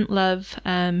 and we didn't love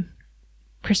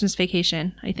Christmas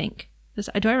Vacation. I think.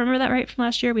 Do I remember that right from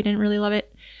last year? We didn't really love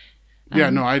it. Yeah,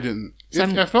 no, I didn't. so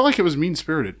I felt like it was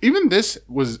mean-spirited. Even this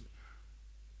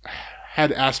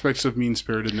had aspects of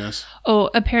mean-spiritedness. Oh,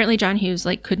 apparently John Hughes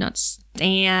like could not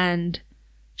stand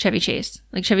Chevy Chase.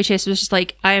 Like Chevy Chase was just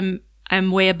like, I'm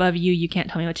way above you. You can't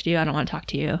tell me what to do. I don't want to talk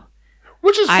to you.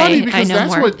 Which is funny because know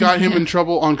that's more. what got him in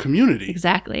trouble on Community.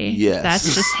 Exactly. Yes.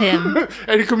 That's just him.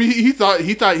 And he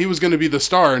thought he was going to be the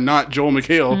star and not Joel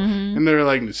McHale. And they're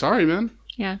like, sorry, man.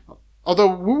 Yeah. Although,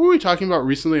 what were we talking about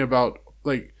recently about,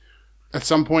 like, at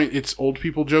some point it's old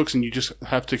people jokes and you just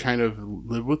have to kind of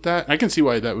live with that? I can see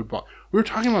why that would bother. We were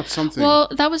talking about something. Well,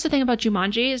 that was the thing about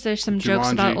Jumanji is there's some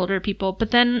jokes about Jumanji. older people,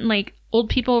 but then like old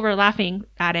people were laughing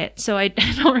at it. So I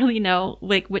don't really know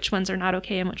like which ones are not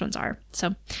okay and which ones are.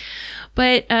 So,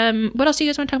 but what else do you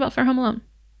guys want to talk about for Home Alone?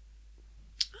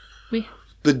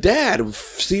 The dad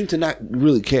seemed to not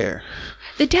really care.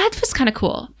 The dad was kind of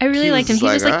cool. I really He liked him. was He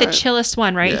was like, like the "Alright." chillest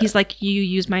one, right? Yeah. He's like, you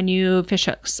use my new fish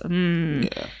hooks.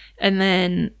 Yeah. And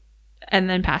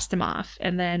then passed him off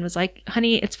and then was like,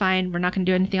 honey, it's fine. We're not going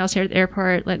to do anything else here at the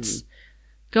airport. Let's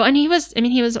go. And he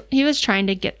was trying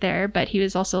to get there, but he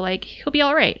was also like, he'll be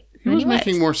all right. he was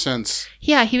making more sense.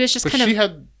 Yeah, he was just But kind she of,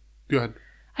 had... Go ahead.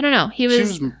 I don't know. He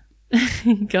was,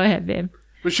 go ahead, babe.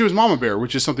 But she was Mama Bear,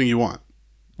 which is something you want.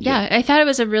 Yeah, I thought it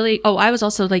was I was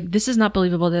also like, this is not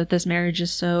believable that this marriage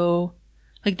is so,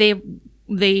 like they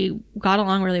got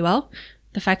along really well.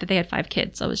 The fact that they had 5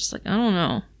 kids, I was just like, I don't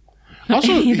know.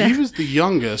 Also, he was the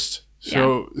youngest.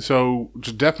 So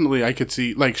definitely I could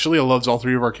see, like, Shalia loves all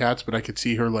 3 of our cats, but I could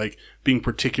see her, like, being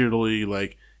particularly,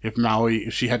 like,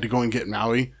 if she had to go and get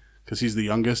Maui, because he's the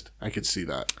youngest, I could see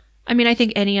that. I mean, I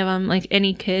think any of them, like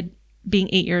any kid being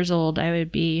 8 years old, I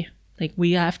would be like,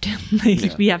 we have to,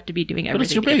 we have to be doing everything. But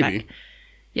it's your to get baby. back.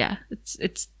 Yeah,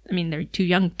 it's. I mean, they're too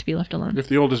young to be left alone. If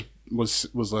the oldest was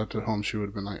left at home, she would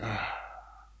have been like,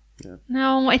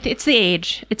 No, it's the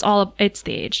age. It's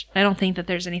the age. I don't think that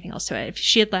there's anything else to it. If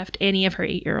she had left any of her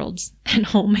 8-year-olds at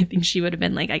home, I think she would have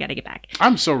been like, I got to get back.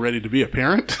 I'm so ready to be a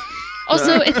parent.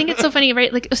 Also, I think it's so funny,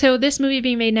 right? Like, so this movie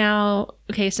being made now,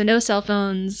 okay, so no cell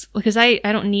phones, because I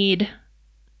don't need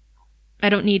I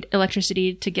don't need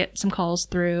electricity to get some calls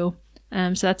through.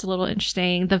 So that's a little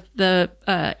interesting. The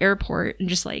airport and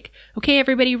just like, okay,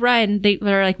 everybody run.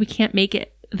 They're like, we can't make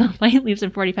it. The flight leaves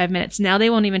in 45 minutes. Now they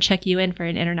won't even check you in for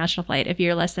an international flight if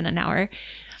you're less than an hour.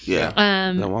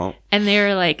 Yeah. They won't. And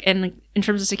they're like, and in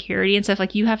terms of security and stuff,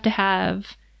 like you have to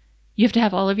have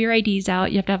all of your IDs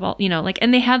out. You have to have all, like,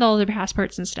 and they had all their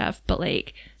passports and stuff, but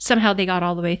like somehow they got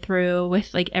all the way through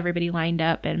with like everybody lined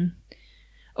up. And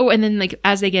and then like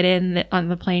as they get in on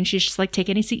the plane, she's just like, take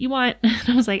any seat you want. And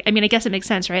I was like, I mean, I guess it makes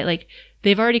sense, right? Like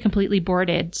they've already completely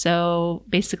boarded. So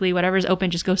basically whatever's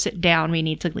open, just go sit down. We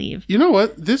need to leave. You know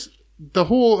what? The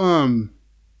whole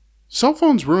cell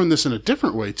phones ruined this in a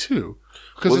different way too.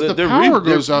 Because if the power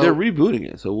goes out, they're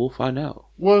rebooting it, so we'll find out.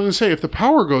 Well, I was gonna say, if the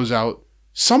power goes out,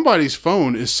 somebody's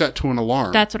phone is set to an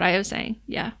alarm. That's what I was saying.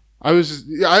 Yeah. I was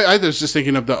just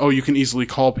thinking of you can easily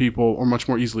call people, or much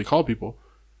more easily call people.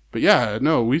 But yeah,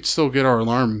 no, we'd still get our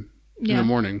alarm in the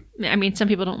morning. I mean, some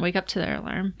people don't wake up to their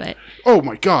alarm, but oh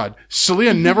my God,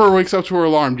 Celia never wakes up to her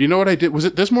alarm. Do you know what I did? Was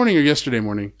it this morning or yesterday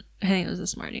morning? I think it was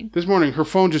this morning. This morning,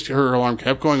 her alarm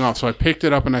kept going off, so I picked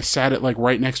it up and I sat it like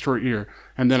right next to her ear,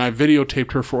 and then I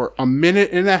videotaped her for a minute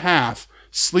and a half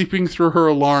sleeping through her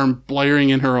alarm, blaring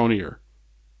in her own ear.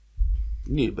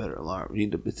 You need a better alarm.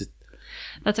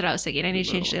 That's what I was thinking. I need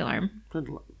to change the alarm.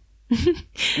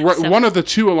 Right, so. One of the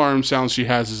two alarm sounds she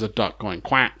has is a duck going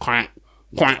quack, quack,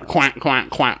 quack, quack, quack,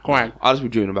 quack, quack. I'll just be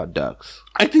dreaming about ducks.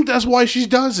 I think that's why she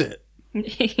does it.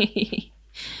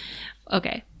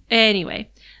 Okay. Anyway,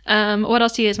 what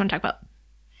else do you guys want to talk about?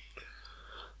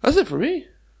 That's it for me.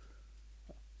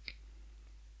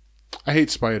 I hate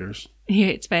spiders. You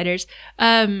hate spiders.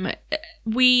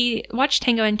 We watched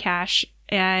Tango and Cash,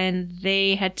 and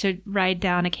they had to ride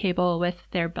down a cable with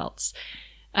their belts.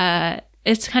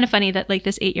 It's kind of funny that like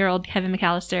this 8-year-old Kevin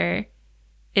McAllister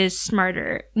is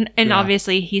smarter, and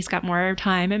obviously he's got more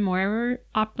time and more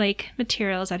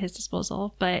materials at his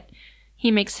disposal, but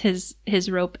he makes his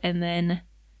rope and then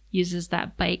uses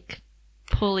that bike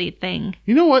pulley thing.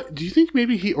 You know what? Do you think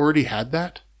maybe he already had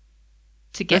that?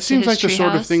 To get that seems like the tree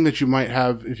sort house? of thing that you might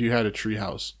have if you had a tree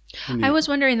house. I was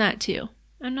wondering that too.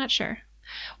 I'm not sure.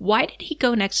 Why did he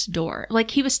go next door?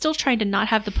 Like he was still trying to not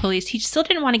have the police. He still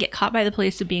didn't want to get caught by the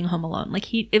police of being home alone.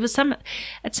 Like at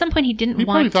some point he didn't He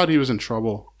want. probably thought he was in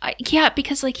trouble. Yeah,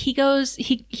 because like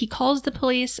he calls the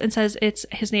police and says it's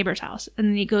his neighbor's house, and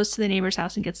then he goes to the neighbor's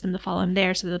house and gets them to follow him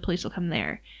there, so the police will come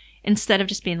there, instead of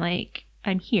just being like,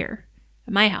 "I'm here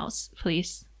at my house,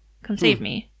 police, come save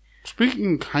me."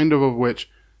 Speaking kind of which,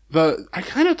 I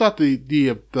kind of thought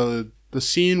the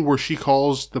scene where she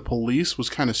calls the police was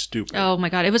kind of stupid. Oh my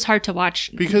God, it was hard to watch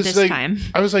because this time.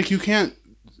 I was like, you can't.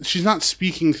 She's not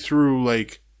speaking through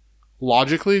like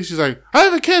logically. She's like, I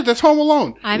have a kid that's home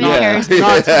alone. I'm embarrassed.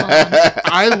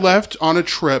 I left on a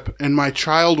trip and my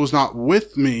child was not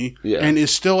with me and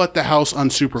is still at the house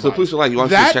unsupervised. So police are like,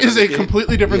 that is a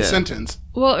completely different sentence.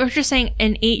 Well, we're just saying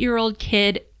an 8-year-old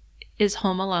kid is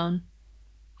home alone.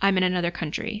 I'm in another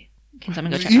country. Can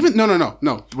someone go check him?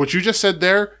 No. What you just said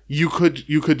there, you could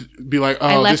be like, oh,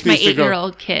 I left this my needs to go.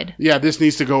 8-year-old kid. Yeah, this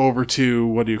needs to go over to,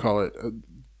 what do you call it?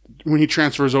 When he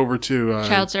transfers over to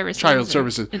child services.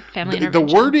 Family intervention. The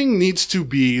wording needs to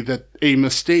be that a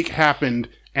mistake happened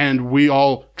and we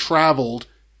all traveled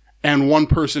and one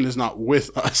person is not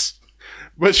with us.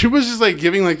 But she was just like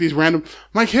giving like these random,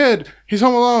 my kid, he's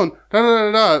home alone, da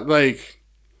da da da. Like,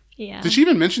 yeah. Did she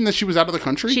even mention that she was out of the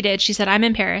country? She did. She said, I'm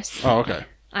in Paris. Oh, okay.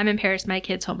 I'm in Paris. My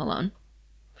kid's home alone.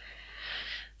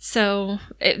 So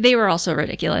they were also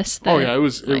ridiculous. But it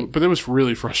was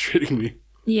really frustrating me.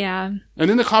 Yeah. And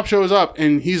then the cop shows up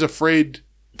and he's afraid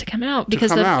to come out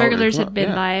because the burglars had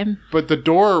been by him. But the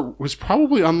door was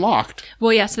probably unlocked.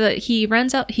 Well, yeah. So he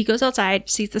runs out. He goes outside,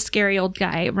 sees the scary old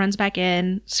guy, runs back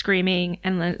in, screaming,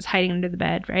 and then is hiding under the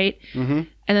bed, right? Mm-hmm.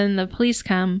 And then the police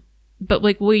come, but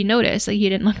like we noticed, like he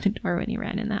didn't lock the door when he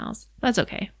ran in the house. That's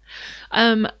okay.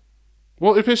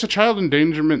 Well, if it's a child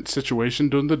endangerment situation,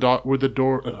 would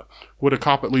a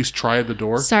cop at least try the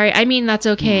door? Sorry, I mean that's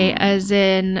okay. As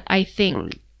in, I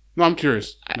think. No, I'm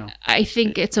curious. No. I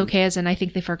think it's okay. As in, I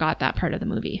think they forgot that part of the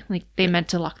movie. Like they meant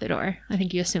to lock the door. I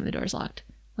think you assume the door's locked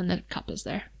when the cop is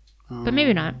there, but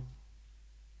maybe not.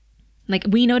 Like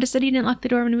we noticed that he didn't lock the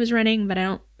door when he was running, but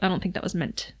I don't think that was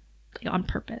meant like, on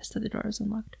purpose that the door was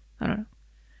unlocked. I don't know.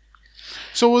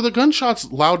 So were the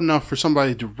gunshots loud enough for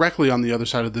somebody directly on the other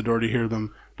side of the door to hear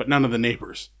them, but none of the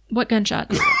neighbors? What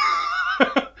gunshots?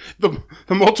 the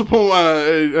multiple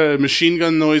machine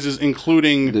gun noises,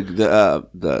 including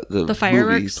the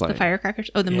fireworks, the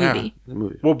firecrackers. Oh, the movie. The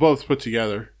movie. Well, both put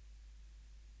together.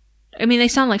 I mean, they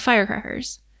sound like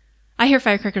firecrackers. I hear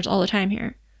firecrackers all the time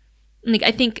here. Like,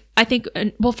 I think,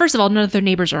 well, first of all, none of their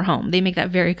neighbors are home. They make that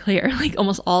very clear. Like,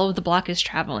 almost all of the block is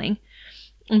traveling.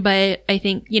 But I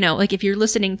think, you know, like, if you're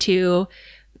listening to,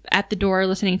 at the door,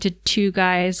 listening to two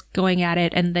guys going at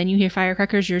it, and then you hear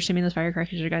firecrackers, you're assuming those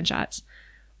firecrackers are gunshots.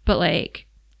 But, like,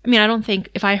 I mean, I don't think,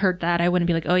 if I heard that, I wouldn't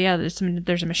be like, oh, yeah,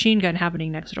 there's a machine gun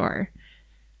happening next door.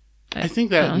 I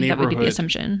think that that would be the neighborhood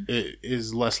assumption.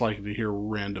 is less likely to hear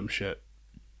random shit.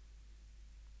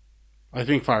 I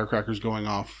think firecrackers going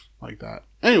off like that.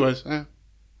 Anyways, I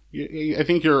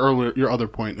think your other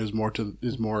point is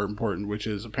more important, which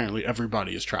is apparently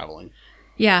everybody is traveling.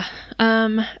 Yeah,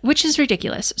 which is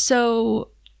ridiculous. So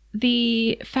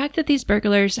the fact that these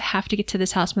burglars have to get to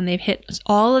this house when they've hit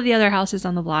all of the other houses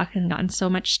on the block and gotten so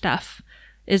much stuff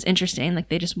is interesting. Like,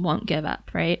 they just won't give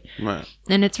up, right? Right.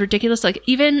 And it's ridiculous. Like,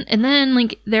 and then,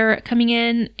 like, they're coming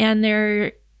in and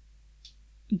they're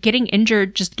getting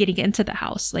injured just getting into the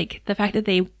house. Like, the fact that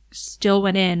they still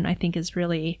went in, I think, is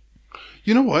really,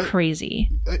 you know what, crazy.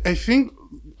 I think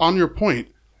on your point,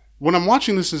 when I'm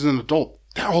watching this as an adult,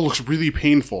 that all looks really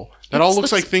painful. That all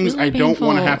looks like things really I don't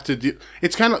want to painful. have to do.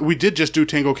 It's kind of, we did just do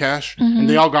Tango Cash, and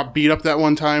they all got beat up that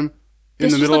one time in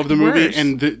This the just middle of the looked movie, worse.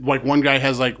 and like one guy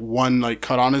has like one like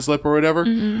cut on his lip or whatever.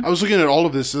 I was looking at all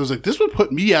of this, and I was like, this would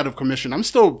put me out of commission. I'm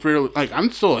still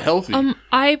healthy.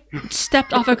 I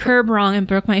stepped off a curb wrong and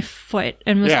broke my foot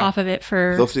and was Yeah. off of it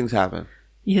for... Those things happen.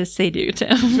 Yes, they do,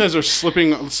 Tim. These guys are slipping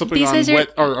These on guys are-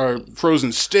 wet or frozen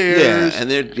Yeah, stairs. and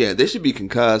they should be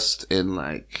concussed and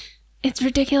like. It's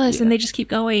ridiculous, and they just keep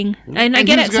going. And I And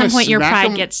get he's at some gonna point your smack pride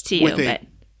him gets to you, but...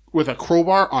 with a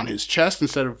crowbar on his chest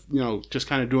instead of, just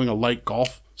kind of doing a light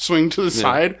golf swing to the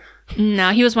side.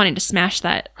 No, he was wanting to smash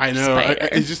that I know. spider.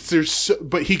 It's just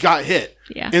but he got hit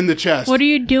Yeah. in the chest. What are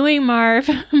you doing, Marv?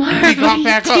 Marv, He got what are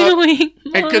back you up doing?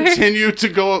 and Marv? continued to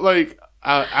go like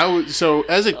so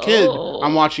as a kid, Oh.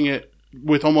 I'm watching it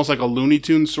with almost like a Looney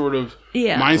Tunes sort of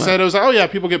Yeah. mindset. I was like, oh yeah,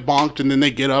 people get bonked and then they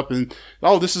get up and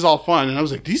oh, this is all fun. And I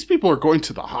was like, these people are going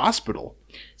to the hospital.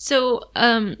 So,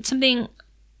 something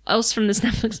else from this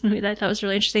Netflix movie that I thought was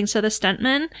really interesting. So the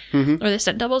stuntmen or the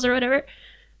stunt doubles or whatever,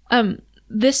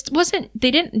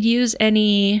 they didn't use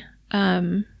any,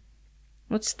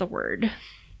 what's the word?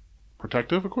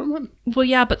 Protective equipment? Well,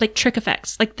 yeah, but like trick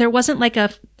effects. Like, there wasn't like a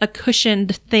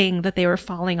cushioned thing that they were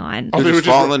falling on. Oh, They're they were just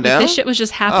just falling down. This shit was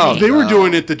just happening. They were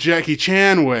doing it the Jackie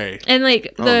Chan way. And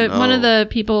like no. one of the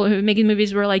people who were making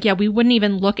movies were like, yeah, we wouldn't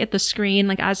even look at the screen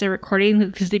like as they're recording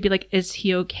because they'd be like, is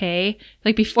he okay?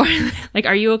 Like before, like,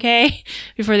 are you okay?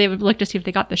 Before they would look to see if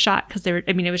they got the shot because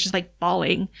it was just like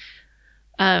falling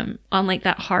on like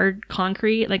that hard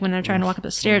concrete, like when they're trying to walk up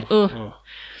the stairs. Ugh.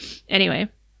 Anyway,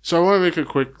 So I want to make a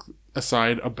quick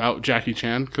aside about Jackie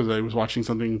Chan because I was watching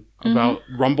something about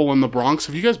Rumble in the Bronx.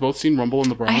 Have you guys both seen Rumble in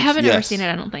the Bronx? I haven't ever Yes. seen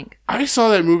it, I don't think. I saw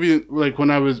that movie like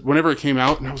whenever it came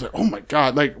out, and I was like, oh my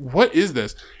god, like what is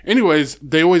this? Anyways,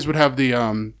 they always would have the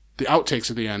outtakes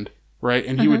at the end, right?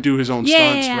 And he would do his own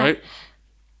stunts, Yeah. right?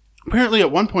 Apparently,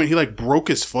 at one point, he like broke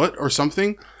his foot or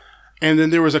something, and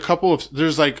then there was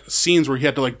there's like scenes where he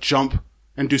had to like jump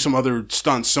and do some other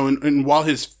stunts. So, and while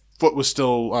his foot was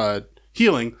still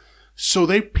healing, so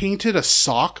they painted a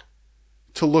sock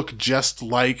to look just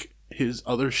like his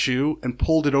other shoe and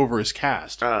pulled it over his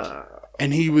cast.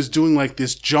 And he was doing like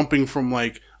this jumping from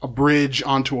like a bridge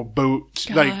onto a boat,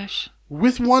 like Gosh.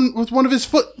 with one of his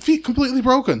feet completely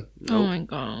broken. Oh my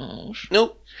gosh.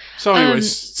 Nope. So,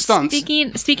 anyways, stunts.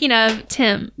 Speaking of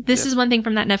Tim, this is one thing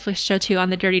from that Netflix show too on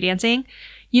the Dirty Dancing.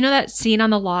 You know that scene on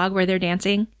the log where they're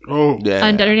dancing Oh, Yeah.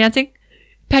 on Dirty Dancing?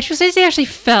 Patrick Swayze actually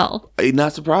fell. I'm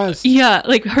not surprised. Yeah,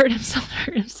 like hurt himself.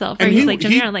 Or And he's he- like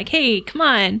jumping he- around like, hey, come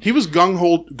on. he was gung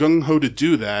ho to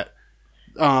do that.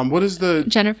 What is the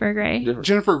Jennifer Grey.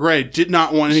 Jennifer Grey did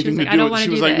not want anything like, to "I do don't with it. wanna She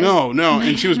was do like, this." no,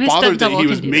 and she was My bothered that step-double he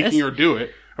was can do making this. her do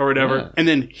it or whatever. And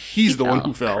then he's the one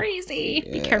who fell. Crazy.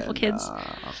 Be careful, kids.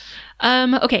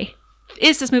 Okay.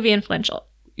 Is this movie influential?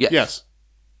 Yes.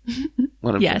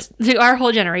 100%. Yes. To our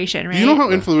whole generation, right? Do you know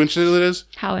how influential it is?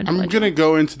 How I'm influential? gonna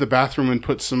go into the bathroom and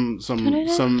put some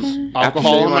Aftershave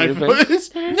alcohol on on my your foot and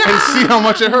see how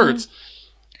much it hurts.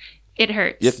 It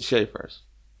hurts. You have to shave first.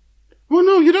 Well,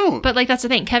 no, you don't. But like that's the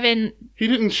thing. Kevin He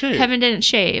didn't shave. didn't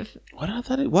shave. What I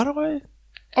thought? What do I?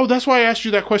 Oh, that's why I asked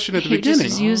you that question at the He just beginning.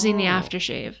 was using the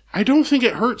aftershave. I don't think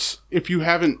it hurts if you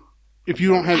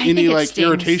don't have I any think it like stings.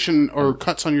 irritation or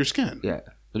cuts on your skin. Yeah.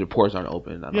 The pores aren't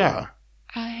open. I don't know. Yeah.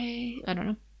 I don't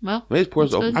know. Well, Maybe his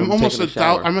pores That's open. good. From I'm almost taking a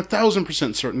shower. I'm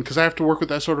 1,000% certain because I have to work with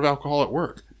that sort of alcohol at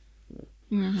work.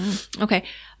 okay.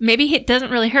 Maybe it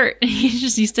doesn't really hurt. He's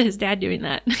just used to his dad doing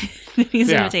that. He's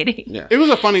Yeah. imitating. Yeah.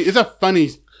 It's a funny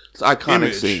It's an iconic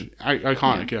image. scene.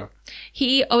 Iconic, yeah.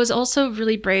 He was also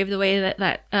really brave the way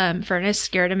that furnace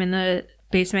scared him in the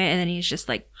basement, and then he's just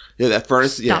like, Yeah, that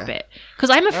furnace. stop yeah. it. Because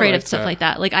I'm afraid like of stuff that. like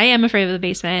that. Like, I am afraid of the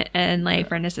basement and like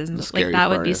furnaces and The stuff like scary that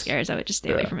would be furnace. scary, so I would just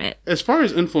stay away from it. As far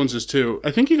as influences too,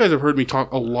 I think you guys have heard me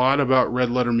talk a lot about Red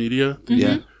Letter Media.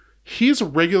 Yeah. He's a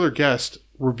regular guest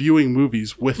reviewing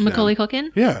movies with Macaulay them. Culkin?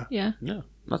 Yeah. Yeah. Yeah.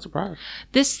 Not surprised.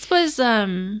 This was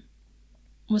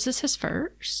this his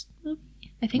first movie?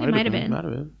 I think it might have been. Might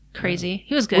have been. Crazy.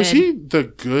 He was good. Was he the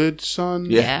good son?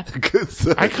 Yeah. Good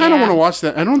son. I kind of Yeah. want to watch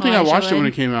that. I don't think Oh, I I watched it when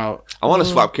should. it came out. I want to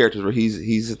swap characters where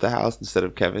he's at the house instead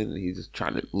of Kevin, and he's just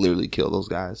trying to literally kill those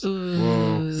guys.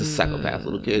 Whoa. He's a psychopath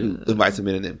little kid who invites him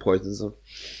in and then poisons them.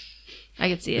 I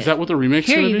could see it. Is that what the remake's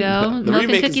Here gonna you be? go. The Milk and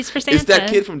remake cookies is, for Santa. It's that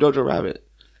kid from Jojo Rabbit,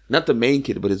 not the main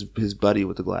kid, but his buddy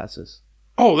with the glasses.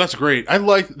 Oh, that's great. I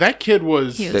like that kid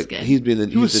was. He was That- good. He's been.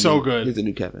 He was the so new- good. He's the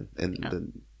new Kevin, and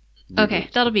the Okay,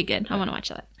 that'll be good. I want to watch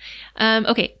that.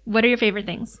 Okay, what are your favorite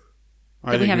things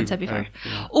I that we think haven't said before?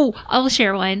 yeah. Oh, I'll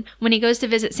share one. When he goes to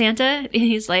visit Santa,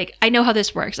 he's like, I know how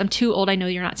this works. I'm too old. I know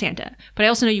you're not Santa, but I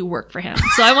also know you work for him.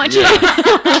 So I want you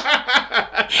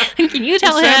Can you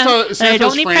tell him that I Santa's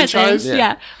don't need franchise? presents? Yeah.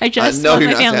 Yeah. I I just know want you're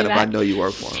my not family Santa, but I back. know you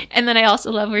work for him. And then I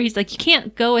also love where he's like, you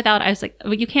can't go without, I was like,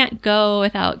 well, you can't go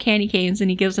without candy canes. And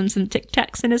he gives him some Tic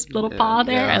Tacs in his little paw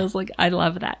there. yeah. I was like, I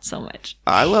love that so much.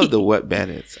 I love the Wet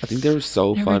Bandits. I think they were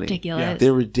so They're funny. ridiculous.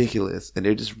 They're ridiculous, and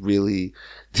they're just really.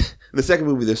 The second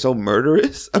movie, they're so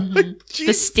murderous. I'm like,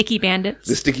 The "Jeez." sticky bandits.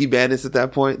 The sticky bandits at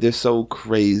that point, they're so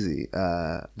crazy.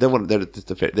 They're just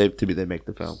to me, they make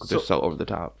the film because they're so over the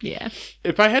top. Yeah.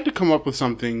 If I had to come up with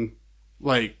something,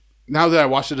 like now that I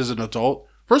watched it as an adult,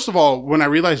 first of all, when I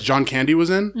realized John Candy was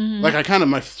in, like I kind of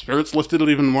my spirits lifted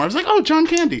even more. I was like, oh, John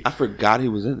Candy. I forgot he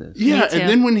was in this. Yeah, too. and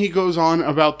then when he goes on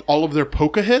about all of their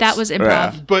polka hits, That was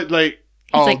improv. Yeah. But like, It's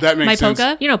oh, like, that makes my sense.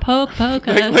 polka? You know, polka.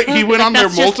 Like he went on their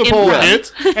that's just multiple improv.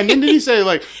 hits, and then did he say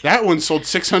like that one sold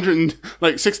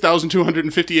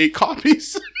 6,258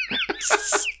 copies,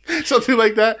 something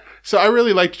like that. So I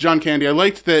really liked John Candy. I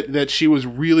liked that she was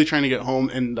really trying to get home,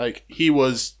 and like he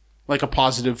was like a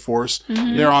positive force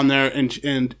there on there,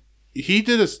 and he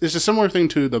did it's a similar thing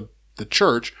to the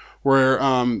church where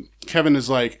Kevin is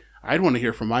like, I'd want to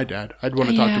hear from my dad. I'd want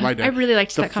to talk to my dad. I really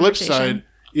liked The that flip conversation. side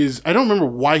is I don't remember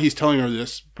why he's telling her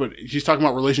this, but he's talking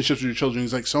about relationships with your children.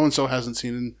 He's like, so and so hasn't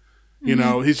seen, you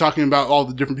know, he's talking about all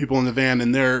the different people in the van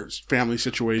and their family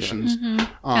situations.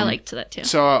 I liked that too.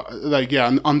 So, like,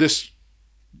 yeah, on this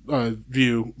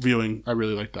viewing, I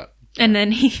really like that. And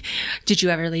then did you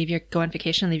ever go on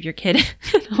vacation and leave your kid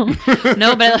at home?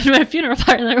 No, but I left him at a funeral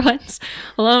parlor once,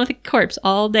 along with a corpse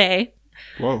all day.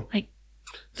 Whoa.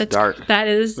 That's dark. That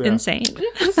is insane.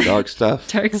 Dark stuff.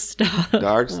 Dark stuff.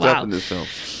 Dark stuff Wow. in this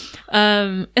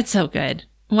film. It's so good.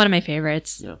 One of my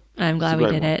favorites. Yeah. I'm glad It's a we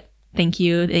great did one. it. Thank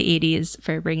you, the 80s,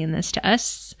 for bringing this to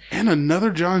us. And another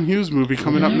John Hughes movie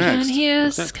coming up next. John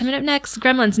Hughes coming up next.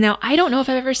 Gremlins. Now, I don't know if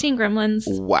I've ever seen Gremlins.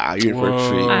 Wow, you're in for a Whoa.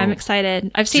 treat. I'm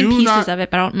excited. I've seen Do pieces not- of it,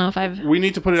 but I don't know if I've. We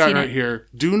need to put it out Seen right it. here.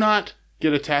 Do not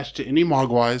get attached to any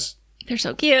Mogwais. They're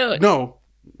so cute. No,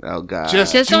 Oh god.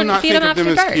 just Just do don't not feed think them of them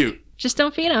after as dark. cute. Just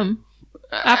don't feed them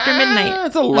after midnight.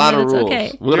 That's a lot of it's rules.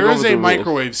 okay. We're gonna There go is with a the rules.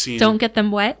 microwave scene. Don't get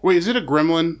them wet. Wait, is it a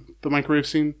gremlin? The microwave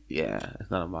scene? Yeah,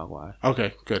 it's not a Mogwai.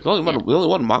 Okay, good. There's only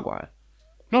one Mogwai.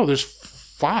 No, there's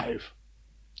 5.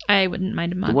 I wouldn't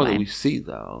mind a The one that we mogwai. see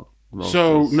though. most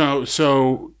So is- no,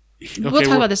 so okay, We'll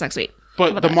talk about this next week.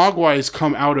 But about the that? Mogwais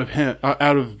come out of him,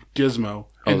 out of Gizmo,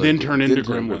 and Oh, then they turn did into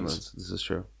turn gremlins. This is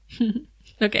true.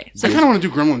 Okay, I so kind of want to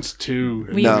do Gremlins 2.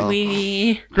 No.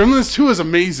 Gremlins 2 is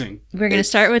amazing. we're gonna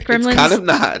start with Gremlins It's kind of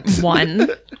not. 1.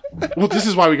 Well, this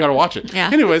is why we got to watch it. Yeah.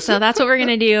 Anyways, so that's what we're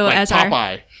gonna do like as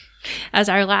Popeye.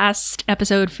 our last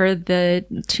episode for the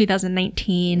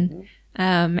 2019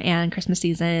 and Christmas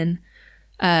season.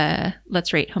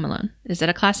 Let's rate Home Alone. Is it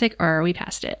a classic or are we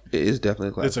past it? It is definitely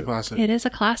a classic. It's a classic. It is a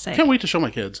classic. Can't wait to show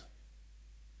my kids.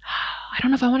 I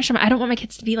don't know if I want to show I don't want my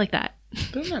kids to be like that.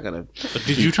 They're not gonna.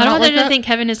 Did you I turn don't out want like them to that? think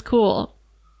Kevin is cool.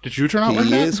 Did you turn out like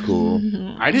He that? is cool.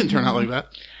 I didn't turn out like that.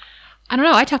 I don't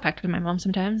know. I talk back to my mom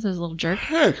sometimes as a little jerk.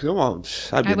 Heck, come on.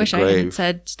 I'd be I in wish the I hadn't grave.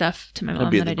 said stuff to my I'd mom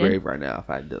be in that the I did. grave right now if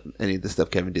I had done any of the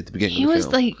stuff Kevin did at the beginning He of the was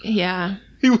film. like, yeah,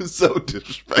 He was so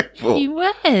disrespectful. he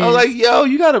was. I was like, yo,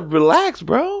 you gotta relax,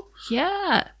 bro.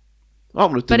 yeah.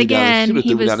 Almost But again, threw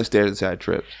he me down was- the stairs and said I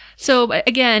tripped. So but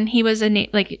again, he was a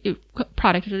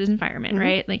product of his environment, Mm-hmm.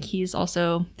 right? Like he's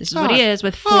also this is what he is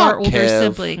with 4 oh, older Kev.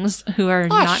 siblings who are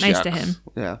not nice to him.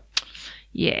 Yeah.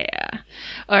 Yeah.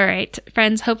 All right,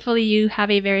 friends. Hopefully you have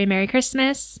a very Merry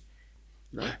Christmas.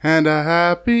 And a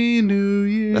happy new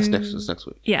year. That's next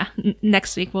week. Yeah,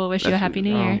 next week we'll wish you a Next happy week.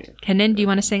 new Oh, year. yeah. Kenan, do you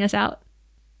want to sing us out?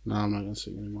 No, I'm not going to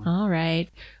sing anymore. All right.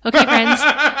 Okay, friends.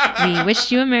 We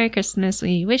wish you a Merry Christmas.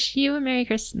 We wish you a Merry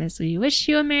Christmas. We wish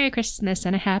you a Merry Christmas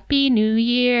and a Happy New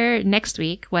Year. Next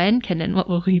week, when, Kenan, what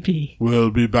will we be? We'll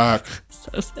be back.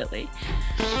 So silly.